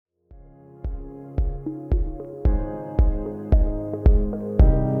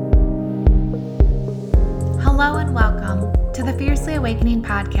Hello and welcome to the Fiercely Awakening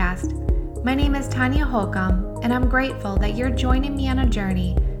podcast. My name is Tanya Holcomb, and I'm grateful that you're joining me on a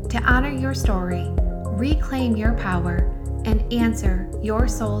journey to honor your story, reclaim your power, and answer your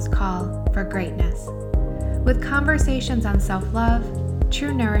soul's call for greatness. With conversations on self-love,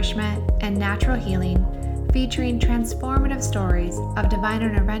 true nourishment, and natural healing, featuring transformative stories of divine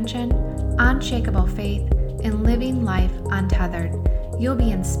intervention, unshakable faith, and living life untethered, you'll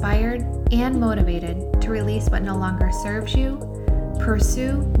be inspired and motivated to release what no longer serves you,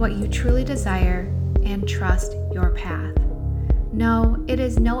 pursue what you truly desire, and trust your path. No, it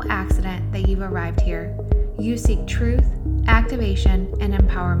is no accident that you've arrived here. You seek truth, activation, and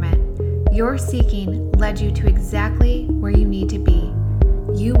empowerment. Your seeking led you to exactly where you need to be.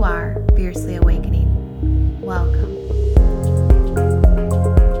 You are fiercely awakening. Welcome.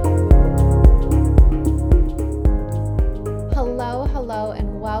 Hello,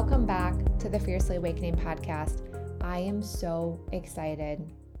 and welcome back to the Fiercely Awakening podcast. I am so excited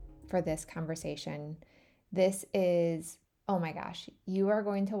for this conversation. This is, oh my gosh, you are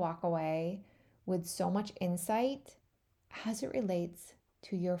going to walk away with so much insight as it relates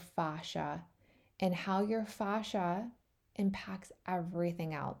to your fascia and how your fascia impacts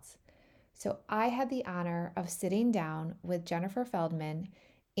everything else. So I had the honor of sitting down with Jennifer Feldman,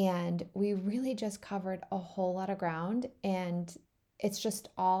 and we really just covered a whole lot of ground, and it's just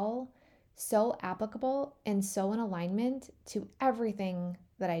all so applicable and so in alignment to everything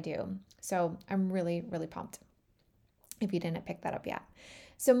that I do. So I'm really, really pumped if you didn't pick that up yet.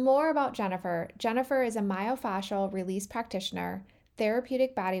 So more about Jennifer. Jennifer is a myofascial release practitioner,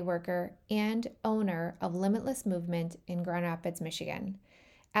 therapeutic body worker, and owner of Limitless Movement in Grand Rapids, Michigan.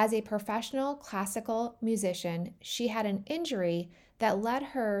 As a professional classical musician, she had an injury that led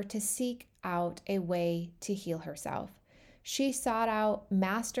her to seek out a way to heal herself. She sought out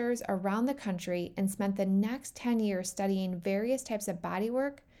masters around the country and spent the next 10 years studying various types of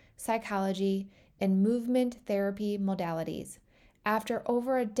bodywork, psychology, and movement therapy modalities. After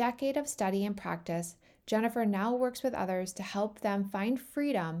over a decade of study and practice, Jennifer now works with others to help them find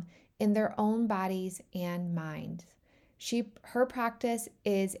freedom in their own bodies and minds. Her practice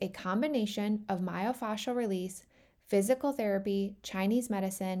is a combination of myofascial release, physical therapy, Chinese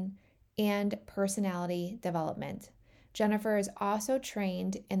medicine, and personality development. Jennifer is also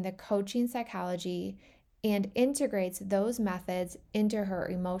trained in the coaching psychology and integrates those methods into her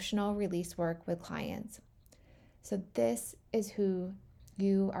emotional release work with clients. So this is who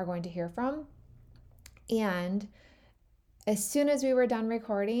you are going to hear from. And as soon as we were done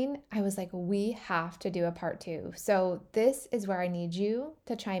recording, I was like, we have to do a part 2. So this is where I need you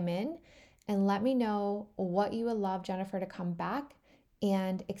to chime in and let me know what you would love Jennifer to come back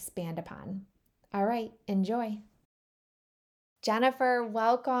and expand upon. All right, enjoy. Jennifer,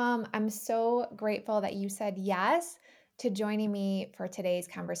 welcome. I'm so grateful that you said yes to joining me for today's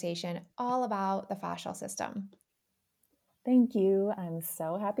conversation all about the fascial system. Thank you. I'm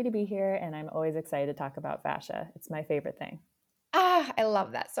so happy to be here, and I'm always excited to talk about fascia. It's my favorite thing. I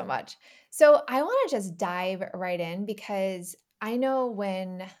love that so much. So I want to just dive right in because I know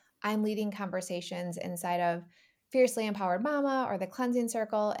when I'm leading conversations inside of Fiercely Empowered Mama or the Cleansing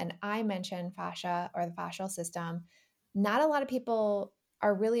Circle, and I mention fascia or the fascial system, not a lot of people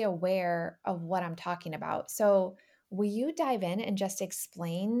are really aware of what I'm talking about. So will you dive in and just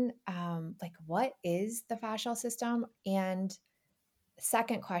explain what is the fascial system? And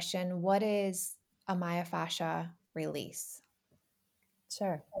second question, what is a myofascia release?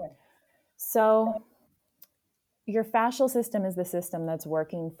 Sure. So, your fascial system is the system that's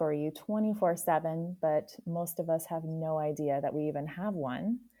working for you 24/7, but most of us have no idea that we even have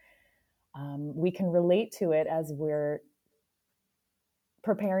one. We can relate to it as we're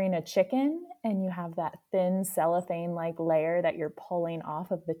preparing a chicken and you have that thin cellophane-like layer that you're pulling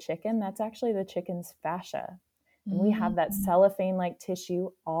off of the chicken. That's actually the chicken's fascia. And we have that cellophane-like tissue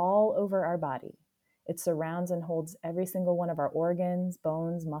all over our body. It surrounds and holds every single one of our organs,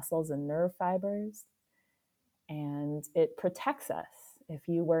 bones, muscles, and nerve fibers. And it protects us. If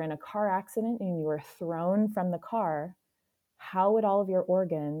you were in a car accident and you were thrown from the car, how would all of your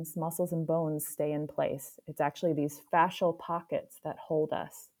organs, muscles, and bones stay in place? It's actually these fascial pockets that hold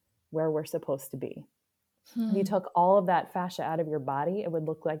us where we're supposed to be. If you took all of that fascia out of your body, it would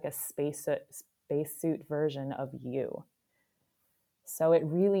look like a spacesuit version of you. So it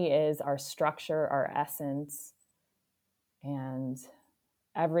really is our structure, our essence, and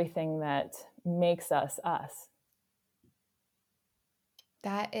everything that makes us us.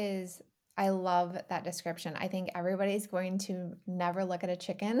 That is I love that description. I think everybody's going to never look at a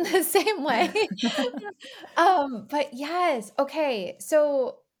chicken the same way. But yes, okay.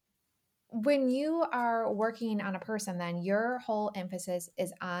 So when you are working on a person, then your whole emphasis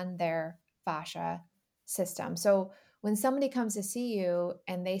is on their fascia system. So when somebody comes to see you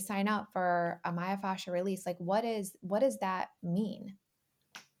and they sign up for a myofascia release, like what does that mean?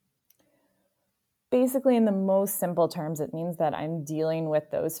 Basically, in the most simple terms, it means that I'm dealing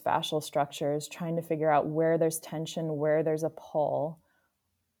with those fascial structures, trying to figure out where there's tension, where there's a pull.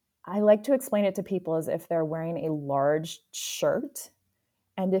 I like to explain it to people as if they're wearing a large shirt.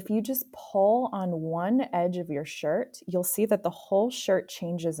 And if you just pull on one edge of your shirt, you'll see that the whole shirt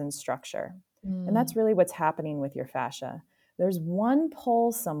changes in structure. And Mm, that's really what's happening with your fascia. There's one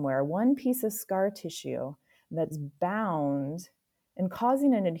pull somewhere, one piece of scar tissue that's bound and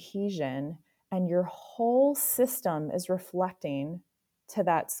causing an adhesion, and your whole system is reflecting to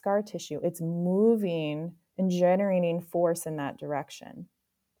that scar tissue. It's moving and generating force in that direction.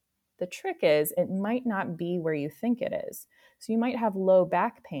 The trick is it might not be where you think it is. So you might have low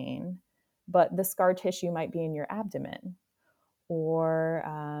back pain, but the scar tissue might be in your abdomen. Or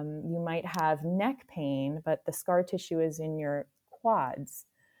you might have neck pain, but the scar tissue is in your quads.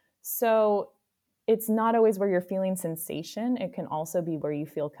 So it's not always where you're feeling sensation. It can also be where you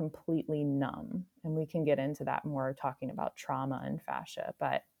feel completely numb. And we can get into that more talking about trauma and fascia,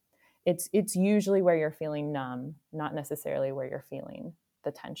 but it's usually where you're feeling numb, not necessarily where you're feeling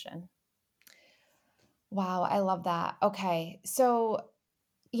the tension. wow, I love that. Okay. So,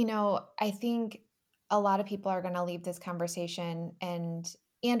 I think a lot of people are going to leave this conversation and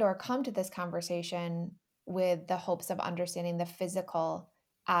or come to this conversation with the hopes of understanding the physical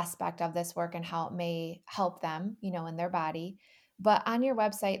aspect of this work and how it may help them, in their body. But on your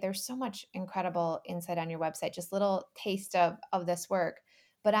website, there's so much incredible insight on your website, just little taste of this work.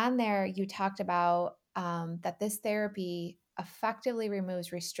 But on there, you talked about that this therapy effectively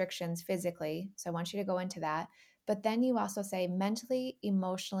removes restrictions physically. So I want you to go into that. But then you also say mentally,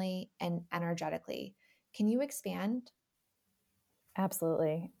 emotionally, and energetically. Can you expand?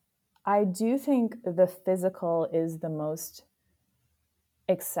 Absolutely. I do think the physical is the most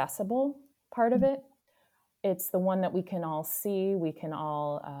accessible part of it. It's the one that we can all see, we can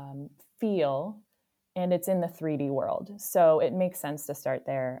all feel, and it's in the 3D world. So it makes sense to start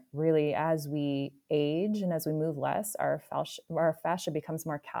there. Really, as we age and as we move less, our fascia becomes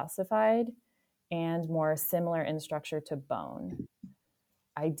more calcified and more similar in structure to bone.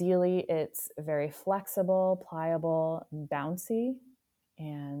 Ideally, it's very flexible, pliable, bouncy.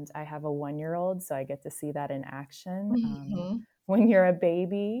 And I have a 1 year old, so I get to see that in action. Mhm. When you're a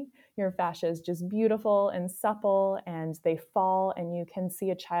baby, your fascia is just beautiful and supple, and they fall, and you can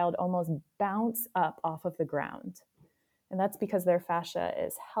see a child almost bounce up off of the ground. And that's because their fascia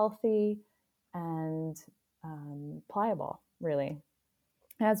is healthy and pliable, really.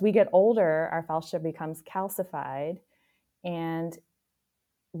 As we get older, our fascia becomes calcified, and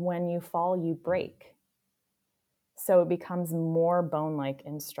when you fall, you break. So it becomes more bone like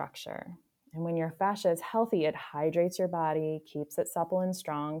in structure. And when your fascia is healthy, it hydrates your body, keeps it supple and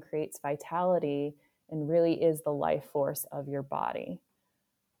strong, creates vitality, and really is the life force of your body.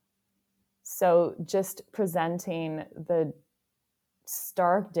 So just presenting the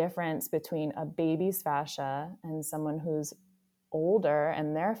stark difference between a baby's fascia and someone who's older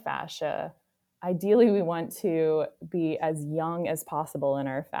and their fascia. Ideally, we want to be as young as possible in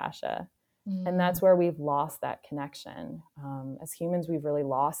our fascia. And Mm, that's where we've lost that connection. As humans, we've really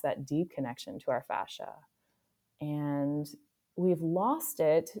lost that deep connection to our fascia. And we've lost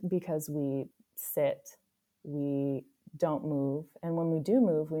it because we sit, we don't move. And when we do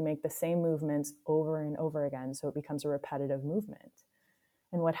move, we make the same movements over and over again. So it becomes a repetitive movement.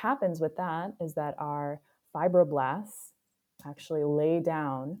 And what happens with that is that our fibroblasts actually lay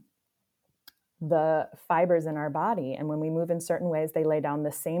down the fibers in our body. And when we move in certain ways, they lay down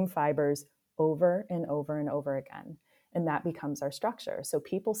the same fibers over and over and over again. And that becomes our structure. So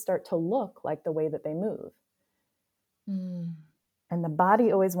people start to look like the way that they move. mm, And the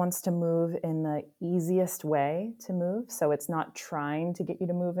body always wants to move in the easiest way to move. So it's not trying to get you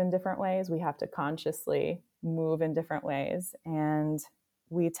to move in different ways. We have to consciously move in different ways. And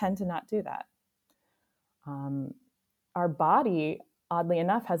we tend to not do that. Um, our body, oddly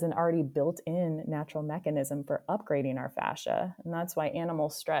enough, has an already built-in natural mechanism for upgrading our fascia. And that's why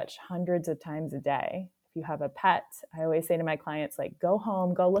animals stretch hundreds of times a day. If you have a pet, I always say to my clients, like, go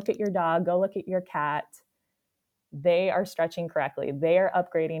home, go look at your dog, go look at your cat. They are stretching correctly. They are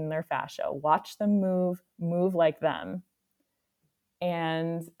upgrading their fascia. Watch them move like them.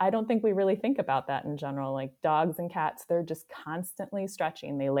 And I don't think we really think about that in general. Like dogs and cats, they're just constantly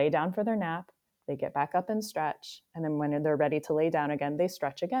stretching. They lay down for their nap, they get back up and stretch. And then when they're ready to lay down again, they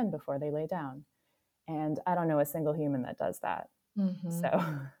stretch again before they lay down. And I don't know a single human that does that. Mm-hmm. So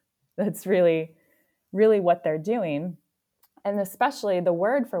that's really, really what they're doing. And especially the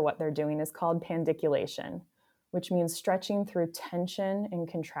word for what they're doing is called pandiculation, which means stretching through tension and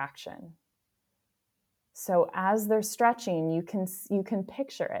contraction. So as they're stretching, you can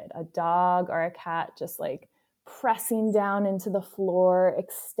picture it, a dog or a cat just like pressing down into the floor,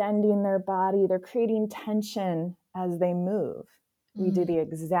 extending their body. They're creating tension as they move. We do the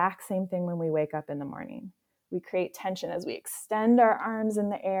exact same thing when we wake up in the morning. We create tension as we extend our arms in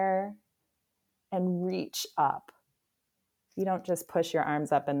the air and reach up. You don't just push your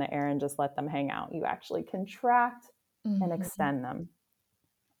arms up in the air and just let them hang out. You actually contract and extend them.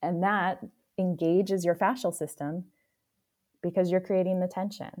 And that engages your fascial system because you're creating the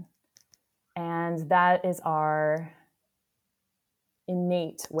tension. And that is our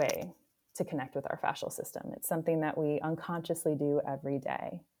innate way to connect with our fascial system. It's something that we unconsciously do every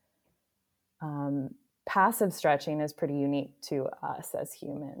day. Passive stretching is pretty unique to us as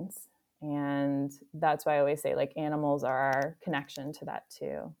humans. And that's why I always say, like, animals are our connection to that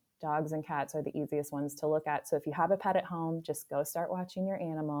too. Dogs and cats are the easiest ones to look at. So if you have a pet at home, just go start watching your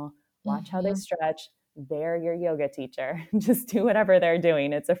animal, watch how they stretch. They're your yoga teacher. Just do whatever they're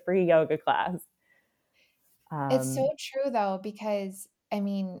doing. It's a free yoga class. It's so true though, because I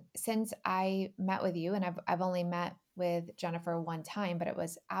mean, since I met with you, and I've only met with Jennifer one time, but it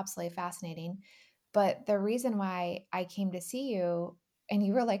was absolutely fascinating. But the reason why I came to see you and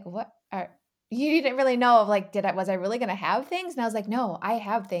you were like, "What are," you didn't really know of, like, did I was I really gonna have things? And I was like, "No, I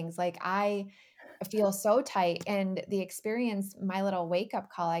have things." Like, I feel so tight, and the experience, my little wake-up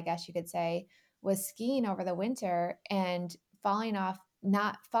call, I guess you could say, was skiing over the winter and falling off,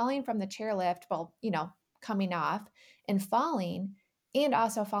 not falling from the chairlift, well, coming off and falling, and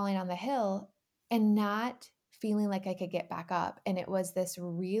also falling on the hill and not feeling like I could get back up. And it was this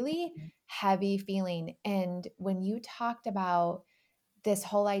really heavy feeling. And when you talked about this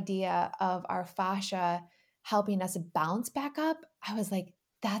whole idea of our fascia helping us bounce back up, I was like,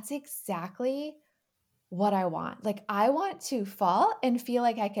 that's exactly what I want. Like, I want to fall and feel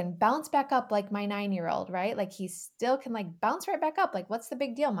like I can bounce back up like my 9-year-old, right? Like, he still can, like, bounce right back up. Like, what's the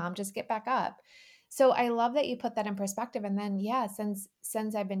big deal, mom? Just get back up. So I love that you put that in perspective. And then, yeah, since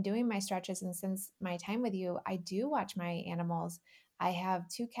I've been doing my stretches and since my time with you, I do watch my animals. I have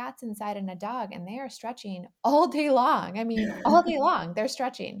 2 cats inside and a dog, and they are stretching all day long. I mean, all day long, they're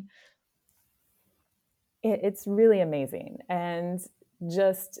stretching. It's really amazing. And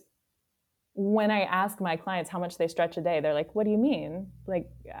just when I ask my clients how much they stretch a day, they're like, "What do you mean?" Like,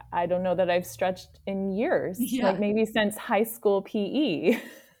 I don't know that I've stretched in years, like Yeah. maybe since high school PE.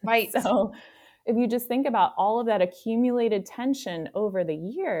 Right. So if you just think about all of that accumulated tension over the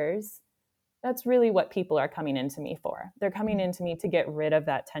years, that's really what people are coming into me for. They're coming into me to get rid of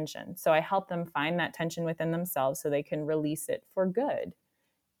that tension. So I help them find that tension within themselves so they can release it for good.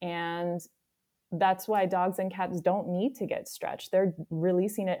 And that's why dogs and cats don't need to get stretched. They're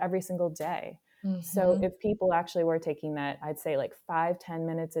releasing it every single day. So Mhm. if people actually were taking that, I'd say like 5-10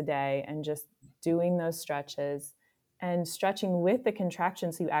 minutes a day and just doing those stretches and stretching with the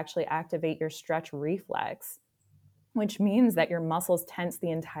contractions, so you actually activate your stretch reflex, which means that your muscles tense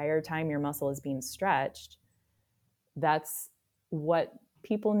the entire time your muscle is being stretched. That's what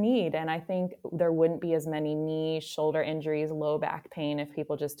people need. And I think there wouldn't be as many knee, shoulder injuries, low back pain if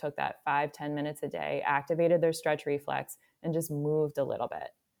people just took that 5-10 minutes a day, activated their stretch reflex, and just moved a little bit.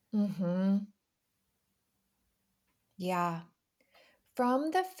 Mhm. Yeah.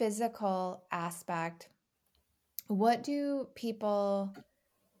 From the physical aspect, what do people,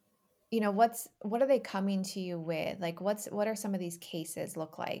 what are they coming to you with? Like, what are some of these cases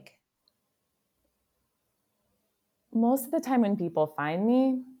look like? Most of the time when people find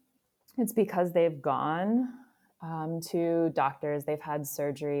me, it's because they've gone to doctors, they've had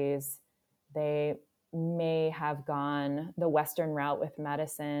surgeries, they may have gone the Western route with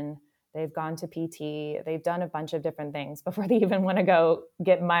medicine, they've gone to PT, they've done a bunch of different things before they even want to go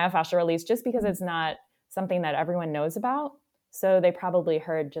get myofascial release, just because it's not something that everyone knows about. So they probably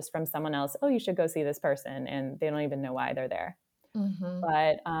heard just from someone else, oh, you should go see this person, and they don't even know why they're there. Mhm.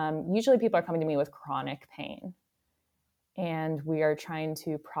 But usually people are coming to me with chronic pain, and we are trying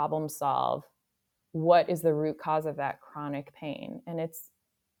to problem solve what is the root cause of that chronic pain. And it's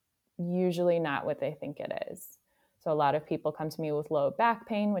usually not what they think it is. So a lot of people come to me with low back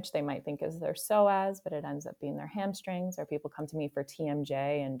pain, which they might think is their psoas, but it ends up being their hamstrings. Or people come to me for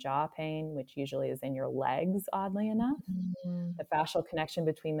TMJ and jaw pain, which usually is in your legs, oddly enough. Mm-hmm. The fascial connection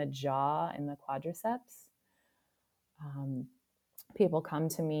between the jaw and the quadriceps. People come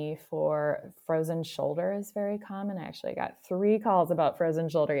to me for frozen shoulder is very common. I actually got 3 calls about frozen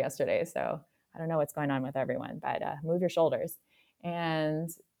shoulder yesterday. So I don't know what's going on with everyone, but move your shoulders. And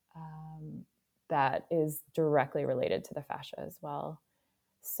that is directly related to the fascia as well.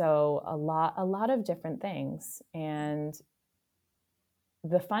 So a lot of different things. And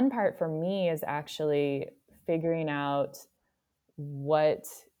the fun part for me is actually figuring out what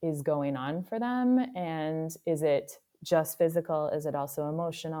is going on for them, and is it just physical, is it also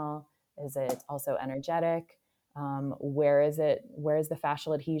emotional, is it also energetic, where is the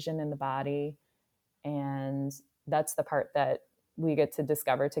fascial adhesion in the body. And that's the part that we get to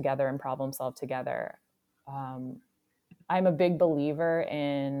discover together and problem solve together. I'm a big believer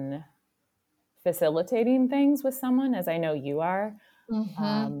in facilitating things with someone, as I know you are. Mm-hmm.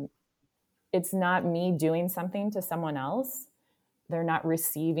 um, it's not me doing something to someone else. They're not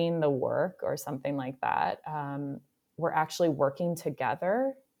receiving the work or something like that. We're actually working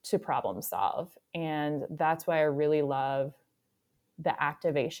together to problem solve. And that's why I really love the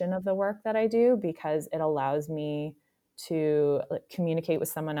activation of the work that I do, because it allows me to communicate with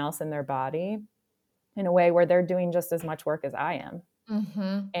someone else in their body in a way where they're doing just as much work as I am.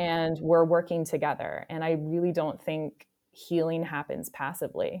 Mm-hmm. And we're working together. And I really don't think healing happens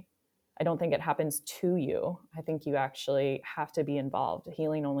passively. I don't think it happens to you. I think you actually have to be involved.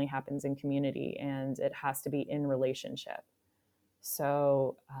 Healing only happens in community, and it has to be in relationship.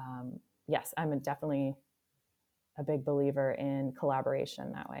 So, yes, definitely a big believer in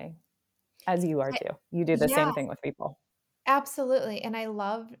collaboration that way, as you are too. You do the Yeah, same thing with people. absolutely, and I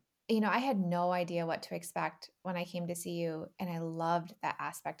loved I had no idea what to expect when I came to see you, and I loved that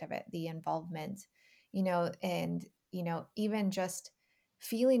aspect of it, the involvement, and, even just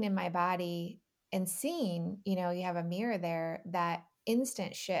feeling in my body and seeing, you have a mirror there, that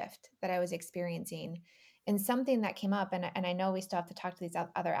instant shift that I was experiencing. And something that came up, and I know we still have to talk to these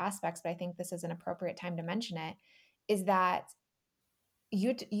other aspects, but I think this is an appropriate time to mention it, is that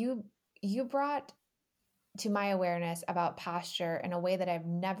you brought to my awareness about posture in a way that I've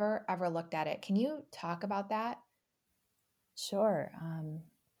never ever looked at it. Can you talk about that? Sure.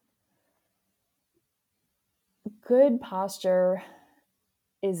 Good posture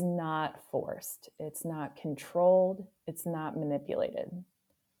is not forced, it's not controlled, it's not manipulated.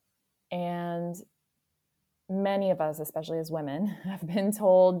 And many of us, especially as women, have been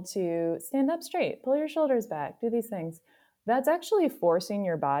told to stand up straight, pull your shoulders back, do these things. That's actually forcing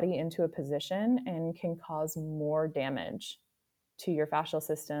your body into a position and can cause more damage to your fascial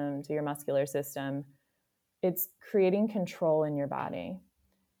system, to your muscular system. It's creating control in your body.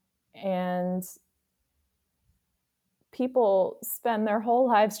 And people spend their whole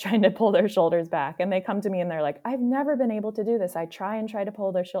lives trying to pull their shoulders back, and they come to me and they're like, I've never been able to do this. I try to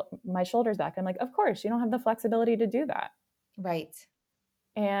pull my shoulders back. I'm like, of course you don't have the flexibility to do that. Right.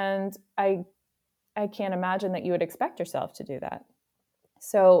 And I can't imagine that you would expect yourself to do that.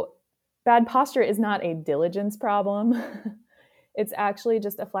 So bad posture is not a diligence problem. It's actually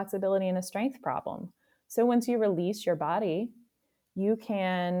just a flexibility and a strength problem. So once you release your body, you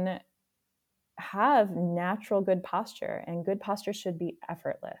can have natural good posture, and good posture should be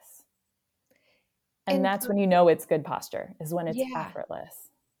effortless. And And that's for when you know it's good posture, is when it's Yeah. effortless.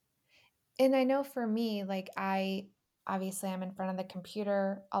 And I know for me, like, I'm in front of the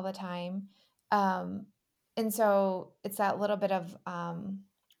computer all the time. Um, and so it's that little bit of,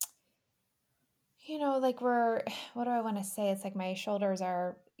 like, what do I want to say? It's like my shoulders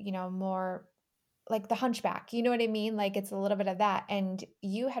are, more like the hunchback, you know what I mean? Like, it's a little bit of that. And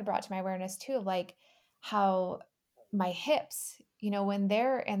you had brought to my awareness too, of like how my hips, when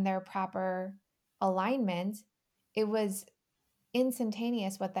they're in their proper alignment, it was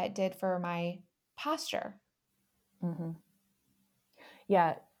instantaneous what that did for my posture. Mm-hmm.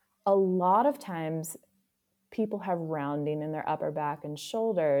 Yeah, a lot of times people have rounding in their upper back and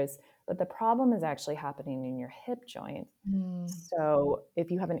shoulders, but the problem is actually happening in your hip joint. Mm, So if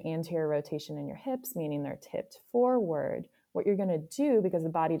you have an anterior rotation in your hips, meaning they're tipped forward, what you're going to do, because the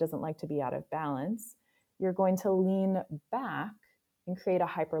body doesn't like to be out of balance, you're going to lean back and create a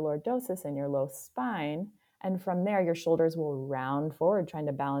hyperlordosis in your low spine. And from there, your shoulders will round forward, trying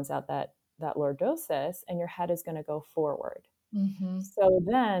to balance out that lordosis, and your head is going to go forward. mhm. So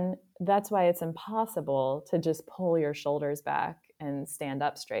then that's why it's impossible to just pull your shoulders back and stand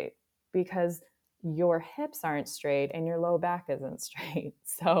up straight, because your hips aren't straight and your low back isn't straight.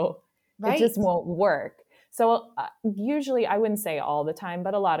 So it Right. just won't work. So usually, I wouldn't say all the time,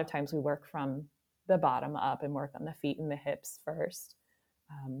 but a lot of times we work from the bottom up and work on the feet and the hips first.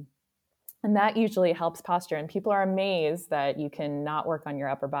 Um, and that usually helps posture. And people are amazed that you can not work on your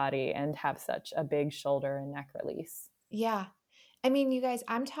upper body and have such a big shoulder and neck release. Yeah. I mean, you guys,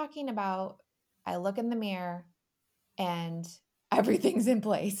 I'm talking about I look in the mirror and everything's in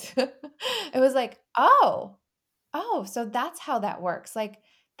place. It was like, "Oh, so that's how that works." Like,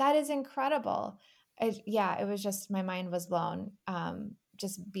 that is incredible. Yeah, it was just my mind was blown,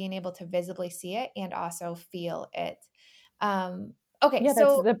 just being able to visibly see it and also feel it. Okay, Yeah, that's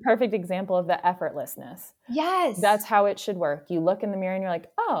so the perfect example of the effortlessness. That's yes. how it should work. You look in the mirror and you're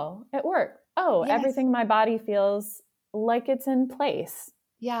like, oh, it worked. Oh, Yes. everything in my body feels like it's in place.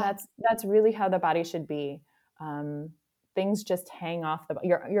 Yeah. That's really how the body should be. Um, Things just hang off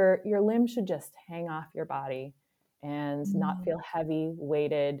your limbs should just hang off your body and not Mm, feel heavy,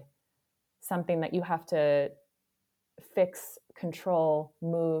 weighted, something that you have to fix, control,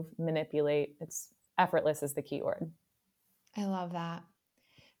 move, manipulate. It's effortless is the key word. I love that.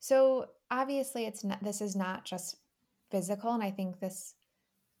 So, obviously, it's not this is not just physical, and I think this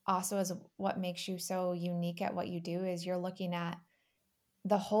also is what makes you so unique at what you do is you're looking at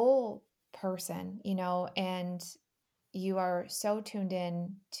the whole person, and you are so tuned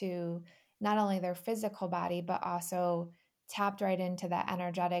in to not only their physical body, but also tapped right into that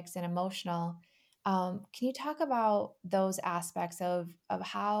energetics and emotional. Can you talk about those aspects of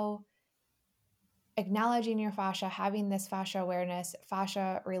how acknowledging your fascia, having this fascia awareness,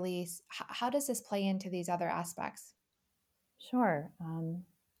 fascia release, how does this play into these other aspects? Sure.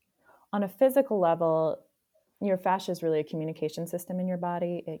 On a physical level, your fascia is really a communication system in your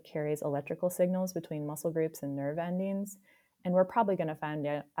body. It carries electrical signals between muscle groups and nerve endings. And we're probably going to find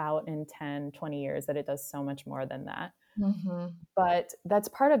out in 10, 20 years that it does so much more than that. Hmm. But that's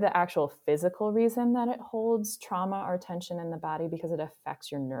part of the actual physical reason that it holds trauma or tension in the body because it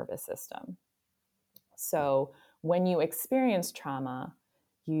affects your nervous system. So when you experience trauma,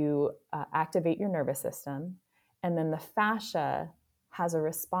 you activate your nervous system, and then the fascia has a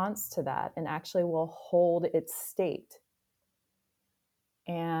response to that and actually will hold its state.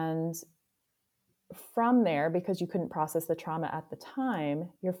 And from there, because you couldn't process the trauma at the time,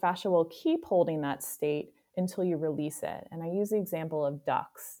 your fascia will keep holding that state until you release it. And I use the example of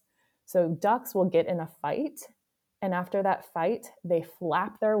ducks. So, ducks will get in a fight, and after that fight, they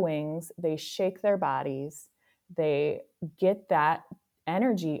flap their wings, they shake their bodies, they get that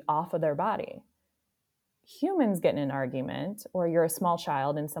energy off of their body. Humans get in an argument, or you're a small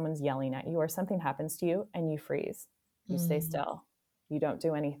child and someone's yelling at you, or something happens to you, and you freeze. You stay Mm. still. You don't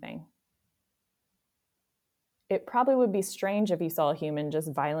do anything. It probably would be strange if you saw a human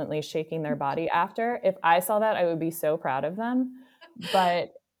just violently shaking their body after. If I saw that, I would be so proud of them.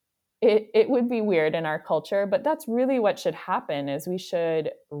 But it would be weird in our culture, but that's really what should happen is we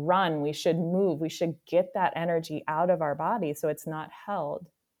should run, we should move, we should get that energy out of our body so it's not held.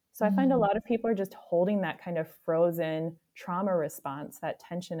 So I find a Mm. lot of people are just holding that kind of frozen trauma response, that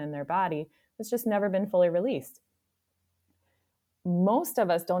tension in their body that's just never been fully released. Most of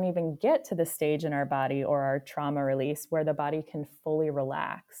us don't even get to the stage in our body or our trauma release where the body can fully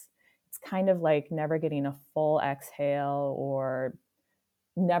relax. It's kind of like never getting a full exhale or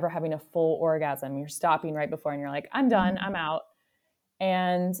never having a full orgasm. You're stopping right before and you're like, I'm done, Mm. I'm out.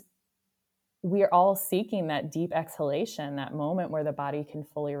 And we're all seeking that deep exhalation, that moment where the body can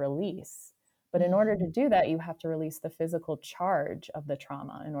fully release. But in order to Mhm. do that, you have to release the physical charge of the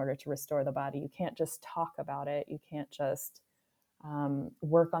trauma in order to restore the body. You can't just talk about it. You can't just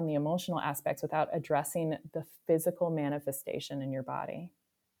work on the emotional aspects without addressing the physical manifestation in your body.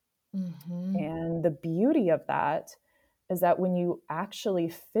 Mhm. And the beauty of that is that when you actually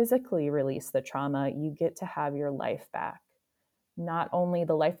physically release the trauma, you get to have your life back. Not only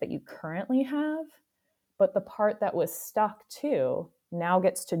the life that you currently have, but the part that was stuck too now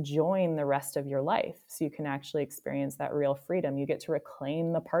gets to join the rest of your life. So you can actually experience that real freedom. You get to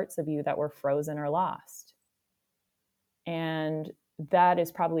reclaim the parts of you that were frozen or lost. And that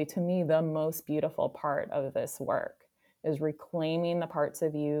is probably to me the most beautiful part of this work is reclaiming the parts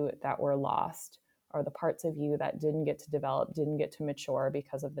of you that were lost or the parts of you that didn't get to develop, didn't get to mature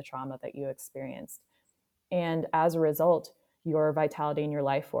because of the trauma that you experienced. And as a result, your vitality and your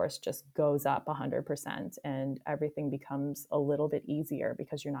life force just goes up 100% and everything becomes a little bit easier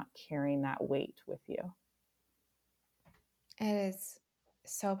because you're not carrying that weight with you. It is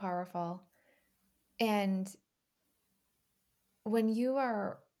so powerful. And when you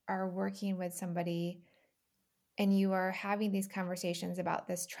are working with somebody and you are having these conversations about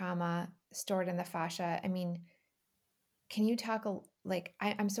this trauma stored in the fascia, I mean, can you talk like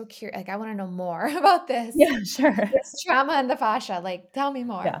I'm so curious, like I want to know more about Yeah, sure. this trauma and the fascia. Like, tell me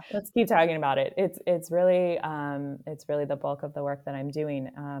more. Yeah, let's keep talking about it. It's really the bulk of the work that I'm doing.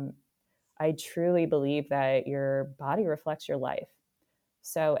 I truly believe that your body reflects your life.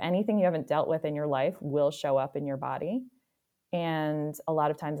 So anything you haven't dealt with in your life will show up in your body. And a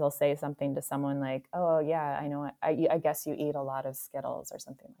lot of times I'll say something to someone like, "Oh yeah, I know. I guess you eat a lot of Skittles or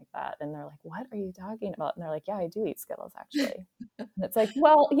something like that." And they're like, "What are you talking about?" And they're like, "Yeah, I do eat Skittles actually." And it's like,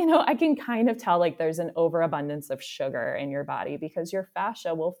 well, I can kind of tell like there's an overabundance of sugar in your body because your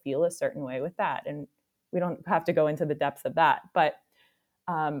fascia will feel a certain way with that. And we don't have to go into the depths of that, but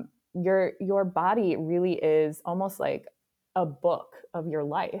your body really is almost like a book of your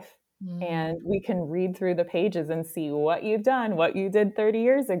life. Mm, And we can read through the pages and see what you've done, what you did 30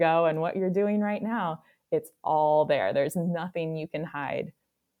 years ago, and what you're doing right now. It's all there. There's nothing you can hide.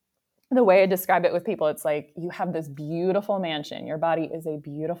 The way I describe it with people, it's like you have this beautiful mansion. Your body is a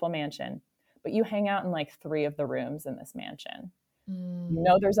beautiful mansion, but you hang out in like 3 of the rooms in this mansion. You mm,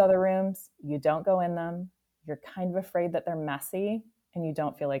 know there's other rooms, you don't go in them. You're kind of afraid that they're messy and you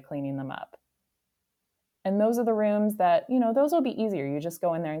don't feel like cleaning them up. And those are the rooms that, those will be easier. You just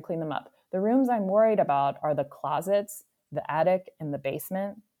go in there and clean them up. The rooms I'm worried about are the closets, the attic, and the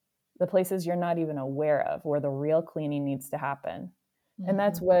basement, the places you're not even aware of where the real cleaning needs to happen. And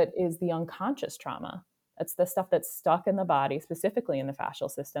that's mhm, what is the unconscious trauma. That's the stuff that's stuck in the body, specifically in the fascial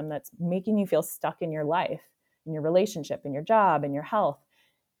system, that's making you feel stuck in your life, in your relationship, in your job, in your health.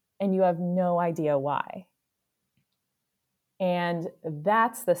 And you have no idea why. And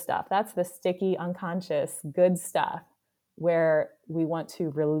that's the stuff, that's the sticky, unconscious, good stuff where we want to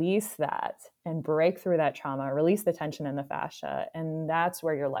release that and break through that trauma, release the tension in the fascia. And that's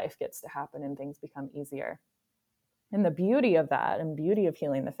where your life gets to happen and things become easier. And the beauty of that and beauty of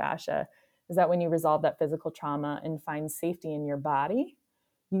healing the fascia is that when you resolve that physical trauma and find safety in your body,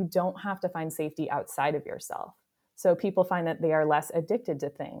 you don't have to find safety outside of yourself. So people find that they are less addicted to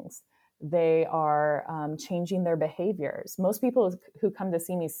things. They are changing their behaviors. Most people who come to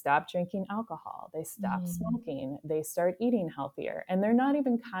see me stop drinking alcohol, they stop mm. smoking, they start eating healthier, and they're not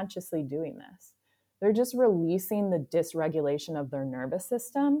even consciously doing this. They're just releasing the dysregulation of their nervous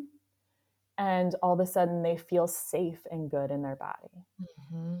system, and all of a sudden they feel safe and good in their body.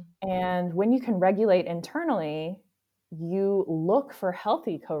 Mhm. And when you can regulate internally, you look for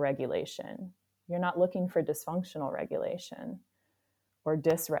healthy co regulation. You're not looking for dysfunctional regulation or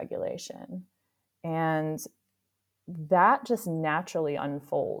dysregulation. And that just naturally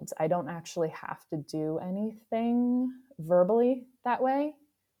unfolds. I don't actually have to do anything verbally that way.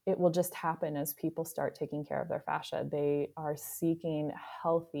 It will just happen as people start taking care of their fascia. They are seeking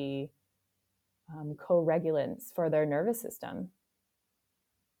healthy co-regulants for their nervous system.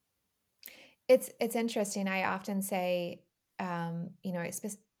 It's interesting. I often say,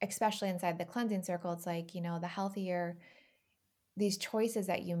 especially inside the cleansing circle, it's like, the healthier these choices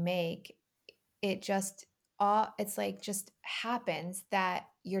that you make, it just all it's like just happens that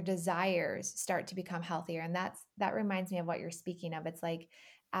your desires start to become healthier. And that reminds me of what you're speaking of. It's like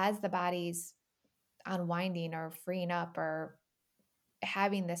as the body's unwinding or freeing up or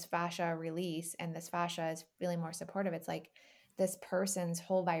having this fascia release and this fascia is feeling more supportive, it's like this person's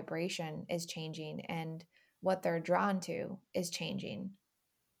whole vibration is changing and what they're drawn to is changing.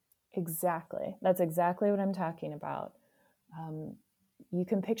 Exactly. That's exactly what I'm talking about. Um, you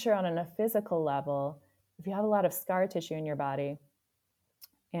can picture on a physical level, if you have a lot of scar tissue in your body,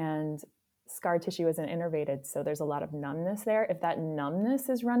 and scar tissue isn't innervated, so there's a lot of numbness there. If that numbness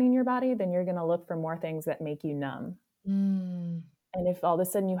is running your body, then you're going to look for more things that make you numb. Mm, And if all of a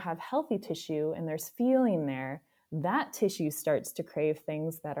sudden you have healthy tissue and there's feeling there, that tissue starts to crave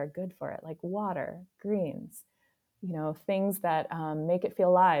things that are good for it, like water, greens, things that make it feel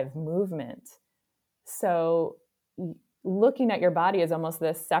alive, movement. So looking at your body as almost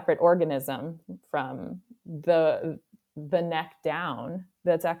this separate organism from the neck down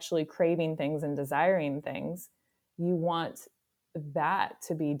that's actually craving things and desiring things, you want that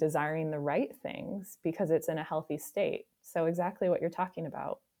to be desiring the right things because it's in a healthy state. So exactly what you're talking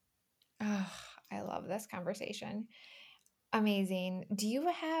about. oh, I love this conversation. Amazing. Do you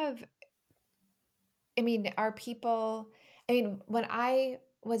have I mean, are people I mean, when I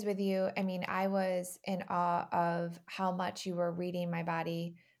was with you, I mean, I was in awe of how much you were reading my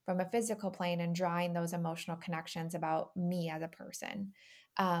body from a physical plane and drawing those emotional connections about me as a person.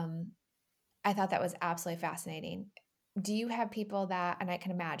 Um, I thought that was absolutely fascinating. Do you have people that, and I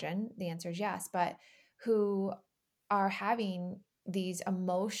can imagine the answer is yes, but who are having these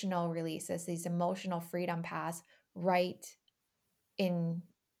emotional releases, these emotional freedom paths right in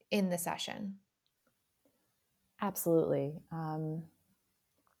in the session? Absolutely.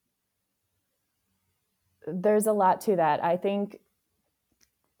 There's a lot to that. I think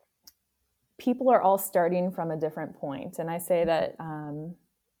people are all starting from a different point. And I say that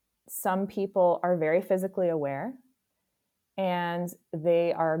some people are very physically aware and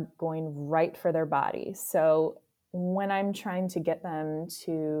they are going right for their body. So when I'm trying to get them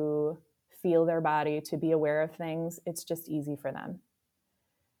to feel their body, to be aware of things, it's just easy for them.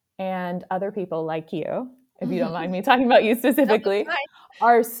 And other people like you, if you don't mind me talking about you No, specifically, that's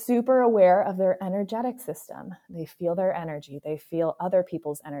are super aware of their energetic system. They feel their energy. They feel other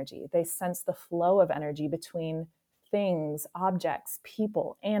people's energy. They sense the flow of energy between things, objects,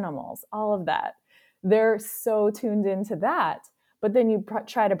 people, animals, all of that. They're so tuned into that. But then you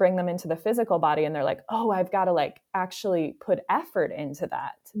try to bring them into the physical body and they're like, oh, I've got to like actually put effort into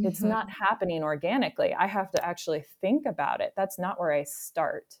that. It's not happening organically. I have to actually think about it. That's not where I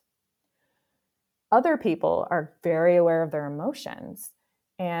start. Other people are very aware of their emotions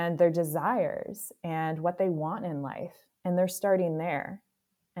and their desires and what they want in life. And they're starting there.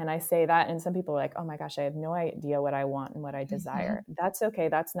 And I say that, and some people are like, oh my gosh, I have no idea what I want and what I desire. That's okay.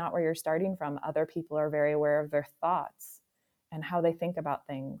 That's not where you're starting from. Other people are very aware of their thoughts and how they think about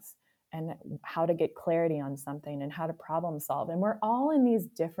things and how to get clarity on something and how to problem solve. And we're all in these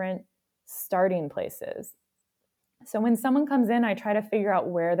different starting places. So when someone comes in, I try to figure out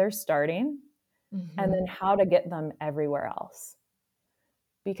where they're starting and then how to get them everywhere else.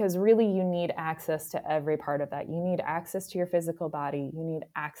 Because really, you need access to every part of that. You need access to your physical body. You need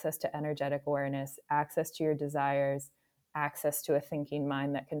access to energetic awareness, access to your desires, access to a thinking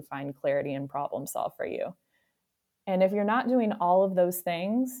mind that can find clarity and problem solve for you. And if you're not doing all of those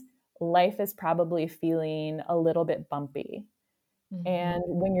things, life is probably feeling a little bit bumpy. And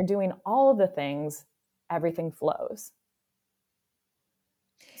when you're doing all of the things, everything flows.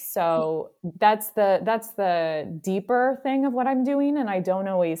 So that's the deeper thing of what I'm doing, and I don't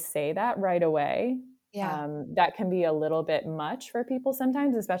always say that right away. Yeah. That can be a little bit much for people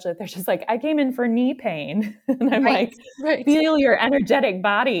sometimes, especially if they're just like, I came in for knee pain, and I'm Right. like, Right. feel your energetic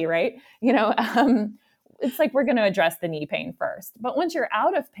body, right? It's like we're going to address the knee pain first, but once you're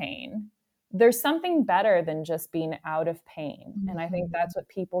out of pain, there's something better than just being out of pain, and I think that's what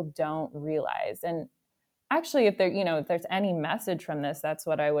people don't realize. And actually, if there's any message from this, that's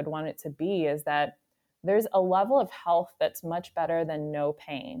what I would want it to be, is that there's a level of health that's much better than no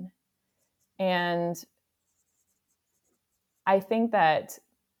pain. And I think that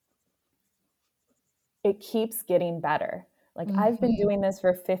it keeps getting better. Like, I've been doing this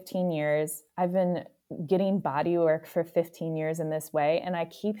for 15 years. I've been getting body work for 15 years in this way. And I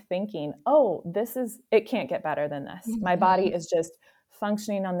keep thinking, oh, it can't get better than this. My body is just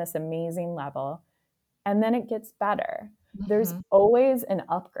functioning on this amazing level. And then it gets better. There's always an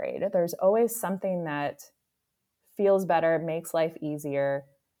upgrade. There's always something that feels better, makes life easier,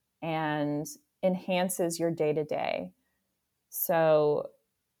 and enhances your day to day. So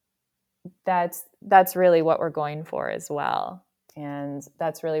that's really what we're going for as well. And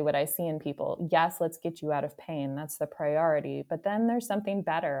that's really what I see in people. Yes, let's get you out of pain. That's the priority. But then there's something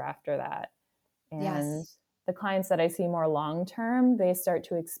better after that. And Yes. the clients that I see more long term, they start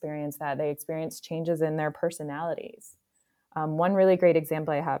to experience that. They experience changes in their personalities. One really great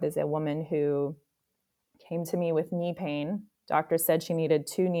example I have is a woman who came to me with knee pain. Doctor said she needed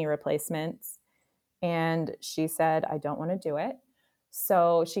 2 knee replacements. And she said, I don't want to do it.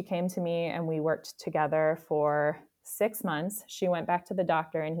 So she came to me and we worked together for 6 months. She went back to the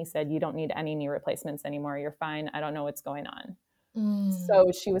doctor and he said, you don't need any knee replacements anymore. You're fine. I don't know what's going on.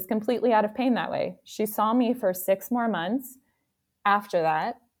 So she was completely out of pain that way. She saw me for 6 more months after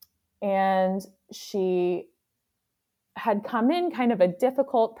that. And she had come in kind of a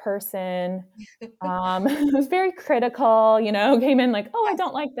difficult person. Was very critical, came in like, oh, I Yes.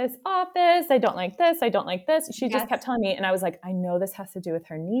 don't like this office. I don't like this. I don't like this. She just kept Yes. telling me. And I was like, I know this has to do with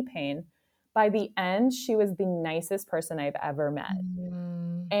her knee pain. By the end, she was the nicest person I've ever met.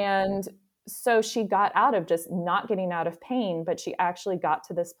 And so she got out of just not getting out of pain, but she actually got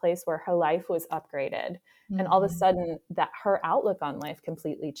to this place where her life was upgraded. And all of a sudden, that her outlook on life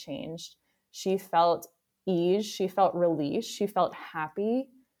completely changed. She felt ease. She felt release. She felt happy.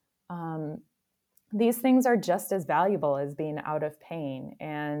 These things are just as valuable as being out of pain.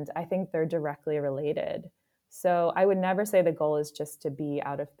 And I think they're directly related. So I would never say the goal is just to be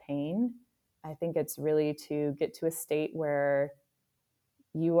out of pain. I think it's really to get to a state where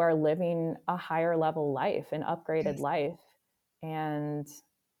you are living a higher level life, an upgraded Yes. life. And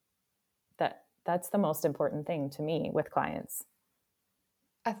that's the most important thing to me with clients.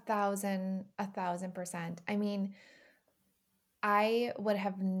 1,000%. I mean, I would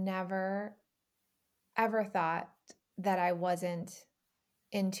have never ever thought that I wasn't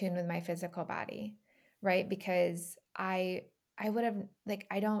in tune with my physical body, right? Because I would have like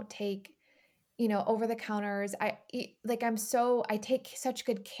I don't take, over the counters. I take such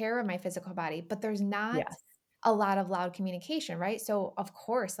good care of my physical body, but there's not Yes. a lot of loud communication, right? So of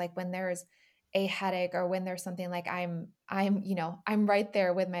course, like when there's a headache or when there's something like I'm right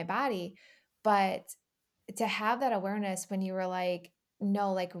there with my body, but to have that awareness when you were like,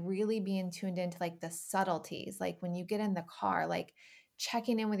 no, like really being tuned into like the subtleties, like when you get in the car, like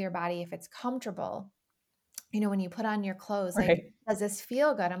checking in with your body if it's comfortable, when you put on your clothes, like, Right. does this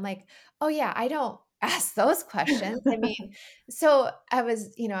feel good? I'm like, oh yeah, I don't ask those questions. I mean, so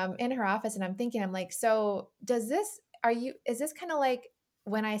I'm in her office and I'm thinking, I'm like, so is this kind of like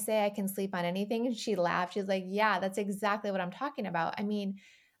when I say I can sleep on anything? And she laughed. She's like, yeah, that's exactly what I'm talking about. I mean,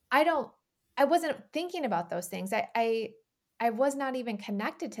 I don't I wasn't thinking about those things. I was not even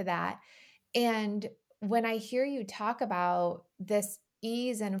connected to that. And when I hear you talk about this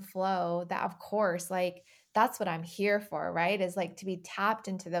ease and flow, that of course, like that's what I'm here for, right? Is like to be tapped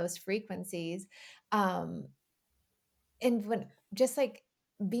into those frequencies. Um and when just like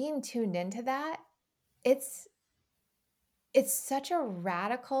being tuned into that, it's it's such a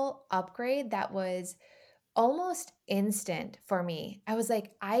radical upgrade that was almost instant for me. I was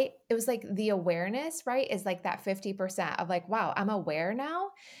like, it was like the awareness, right? Is like that 50% of like, wow, I'm aware now.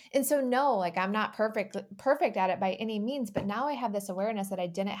 And so no, like I'm not perfect at it by any means, but now I have this awareness that I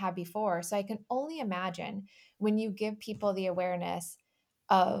didn't have before. So I can only imagine when you give people the awareness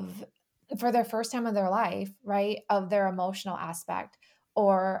of for their first time of their life, right? Of their emotional aspect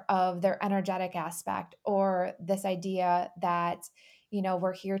or of their energetic aspect or this idea that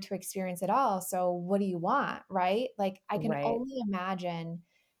we're here to experience it all. So what do you want? Right. Like I can Right. only imagine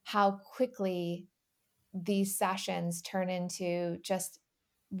how quickly these sessions turn into just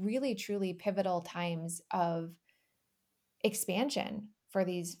really truly pivotal times of expansion for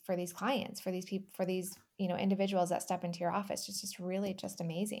these clients, for these people, for these, individuals that step into your office. It's just really just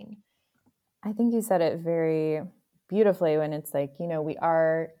amazing. I think you said it very beautifully when it's like,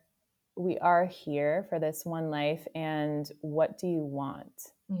 we are here for this one life, and what do you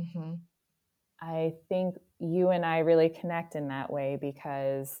want? Mhm. I think you and I really connect in that way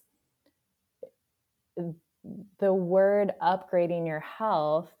because the word upgrading your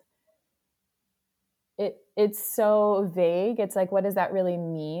health, it's so vague. It's like, what does that really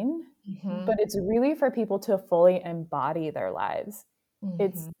mean? But Mhm. it's really for people to fully embody their lives.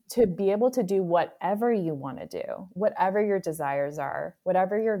 It's Mhm. to be able to do whatever you want to do, whatever your desires are,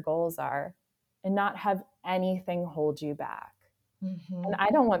 whatever your goals are, and not have anything hold you back. And Mhm.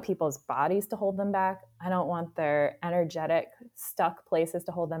 I don't want people's bodies to hold them back. I don't want their energetic stuck places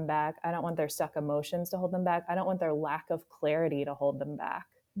to hold them back. I don't want their stuck emotions to hold them back. I don't want their lack of clarity to hold them back.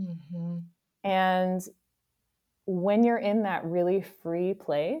 Mhm. And when you're in that really free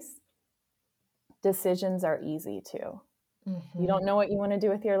place, decisions are easy too. You Mhm. don't know what you want to do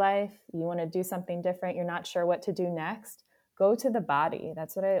with your life. You want to do something different. You're not sure what to do next. Go to the body.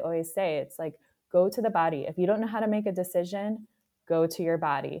 That's what I always say. It's like, go to the body. If you don't know how to make a decision, go to your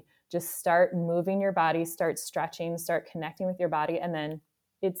body. Just start moving your body, start stretching, start connecting with your body, and then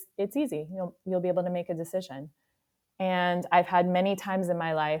it's easy. You'll be able to make a decision. And I've had many times in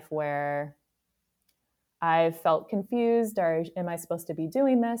my life where I've felt confused, or am I supposed to be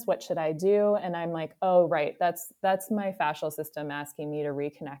doing this? What should I do? And I'm like, oh, right, that's my fascial system asking me to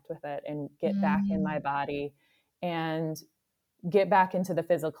reconnect with it and get back in my Mm. body and get back into the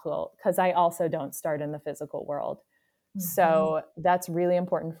physical, because I also don't start in the physical world. Mhm. So that's really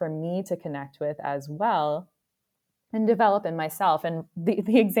important for me to connect with as well and develop in myself. And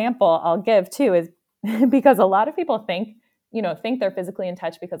the example I'll give too is because a lot of people think they're physically in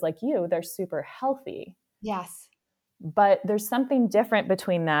touch because, like you, they're super healthy. Yes. But there's something different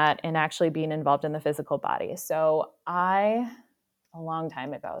between that and actually being involved in the physical body. So a long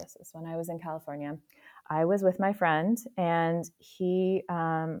time ago, this is when I was in California, I was with my friend, and he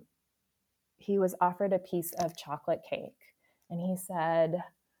was offered a piece of chocolate cake, and he said,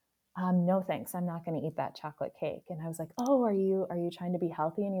 no thanks, I'm not going to eat that chocolate cake. And I was like, oh, are you trying to be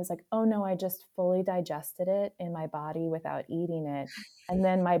healthy? And he was like, oh no, I just fully digested it in my body without eating it, and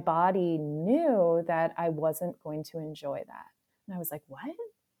then my body knew that I wasn't going to enjoy that. And I was like, what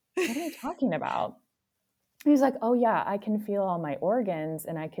are you talking about? And he's like, oh yeah, I can feel all my organs,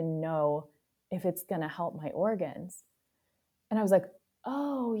 and I can know if it's going to help my organs. And I was like,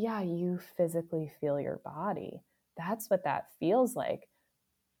 oh yeah, you physically feel your body. That's what that feels like.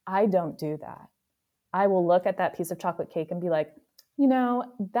 I don't do that. I will look at that piece of chocolate cake and be like,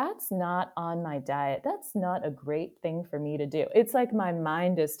 That's not on my diet. That's not a great thing for me to do. It's like my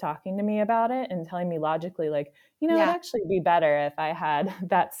mind is talking to me about it and telling me logically, like, it'd Yeah. actually be better if I had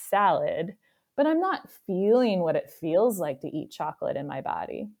that salad, but I'm not feeling what it feels like to eat chocolate in my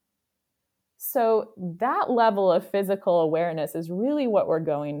body. So that level of physical awareness is really what we're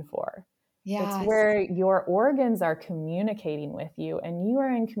going for. It's Yes. where your organs are communicating with you and you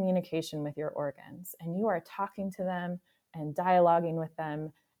are in communication with your organs and you are talking to them and dialoguing with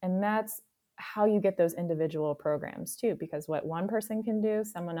them. And that's how you get those individual programs too, because what one person can do,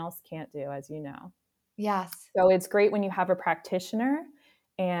 someone else can't do, as you know. Yes. So it's great when you have a practitioner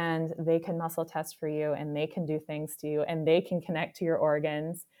and they can muscle test for you and they can do things to you and they can connect to your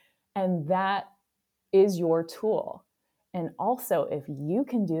organs. And that is your tool. And also, if you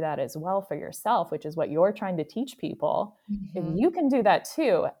can do that as well for yourself, which is what you're trying to teach people, if Mm-hmm. you can do that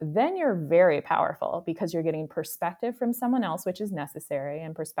too, then you're very powerful because you're getting perspective from someone else, which is necessary.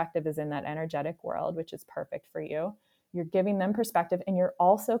 And perspective is in that energetic world, which is perfect for you. You're giving them perspective and you're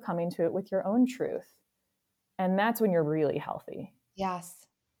also coming to it with your own truth. And that's when you're really healthy. Yes.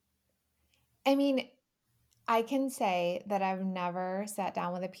 I mean, I can say that I've never sat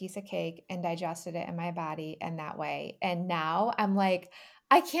down with a piece of cake and digested it in my body in that way. And now I'm like,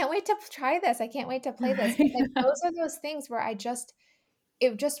 I can't wait to try this. I can't wait to play this. But like those are those things where it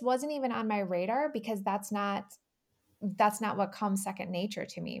just wasn't even on my radar because that's not what comes second nature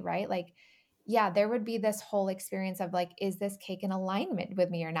to me, right? Like, yeah, there would be this whole experience of like, is this cake in alignment with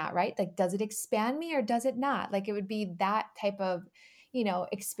me or not, right? Like, does it expand me or does it not? Like, it would be that type of,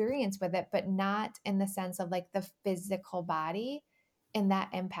 experience with it, but not in the sense of like the physical body and that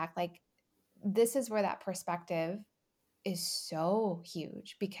impact. Like, this is where that perspective is so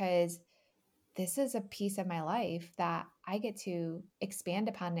huge because this is a piece of my life that I get to expand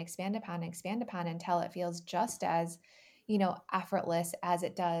upon and expand upon and expand upon until it feels just as, effortless as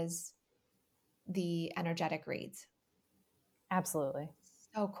it does the energetic reads. Absolutely.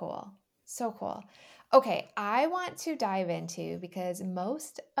 So cool. So cool. Okay, I want to dive into because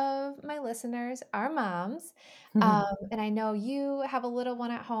most of my listeners are moms. And I know you have a little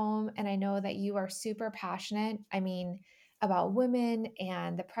one at home, and I know that you are super passionate. I mean, about women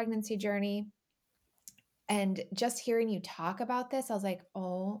and the pregnancy journey. And just hearing you talk about this, I was like,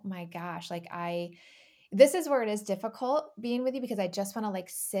 "Oh my gosh." Like this is where it is difficult being with you because I just want to like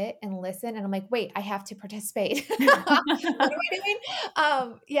sit and listen and I'm like, "Wait, I have to participate." What am I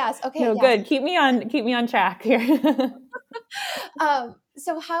doing? Yes, okay, No, yes. good. Keep me on track here.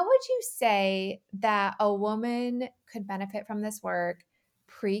 So how would you say that a woman could benefit from this work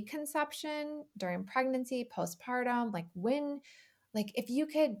preconception, during pregnancy, postpartum, like if you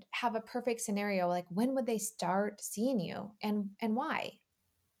could have a perfect scenario, like when would they start seeing you and why?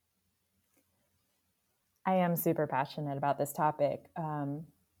 I am super passionate about this topic,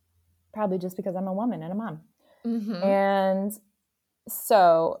 probably just because I'm a woman and a mom. Mhm. And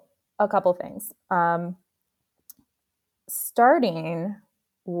so, a couple things. Starting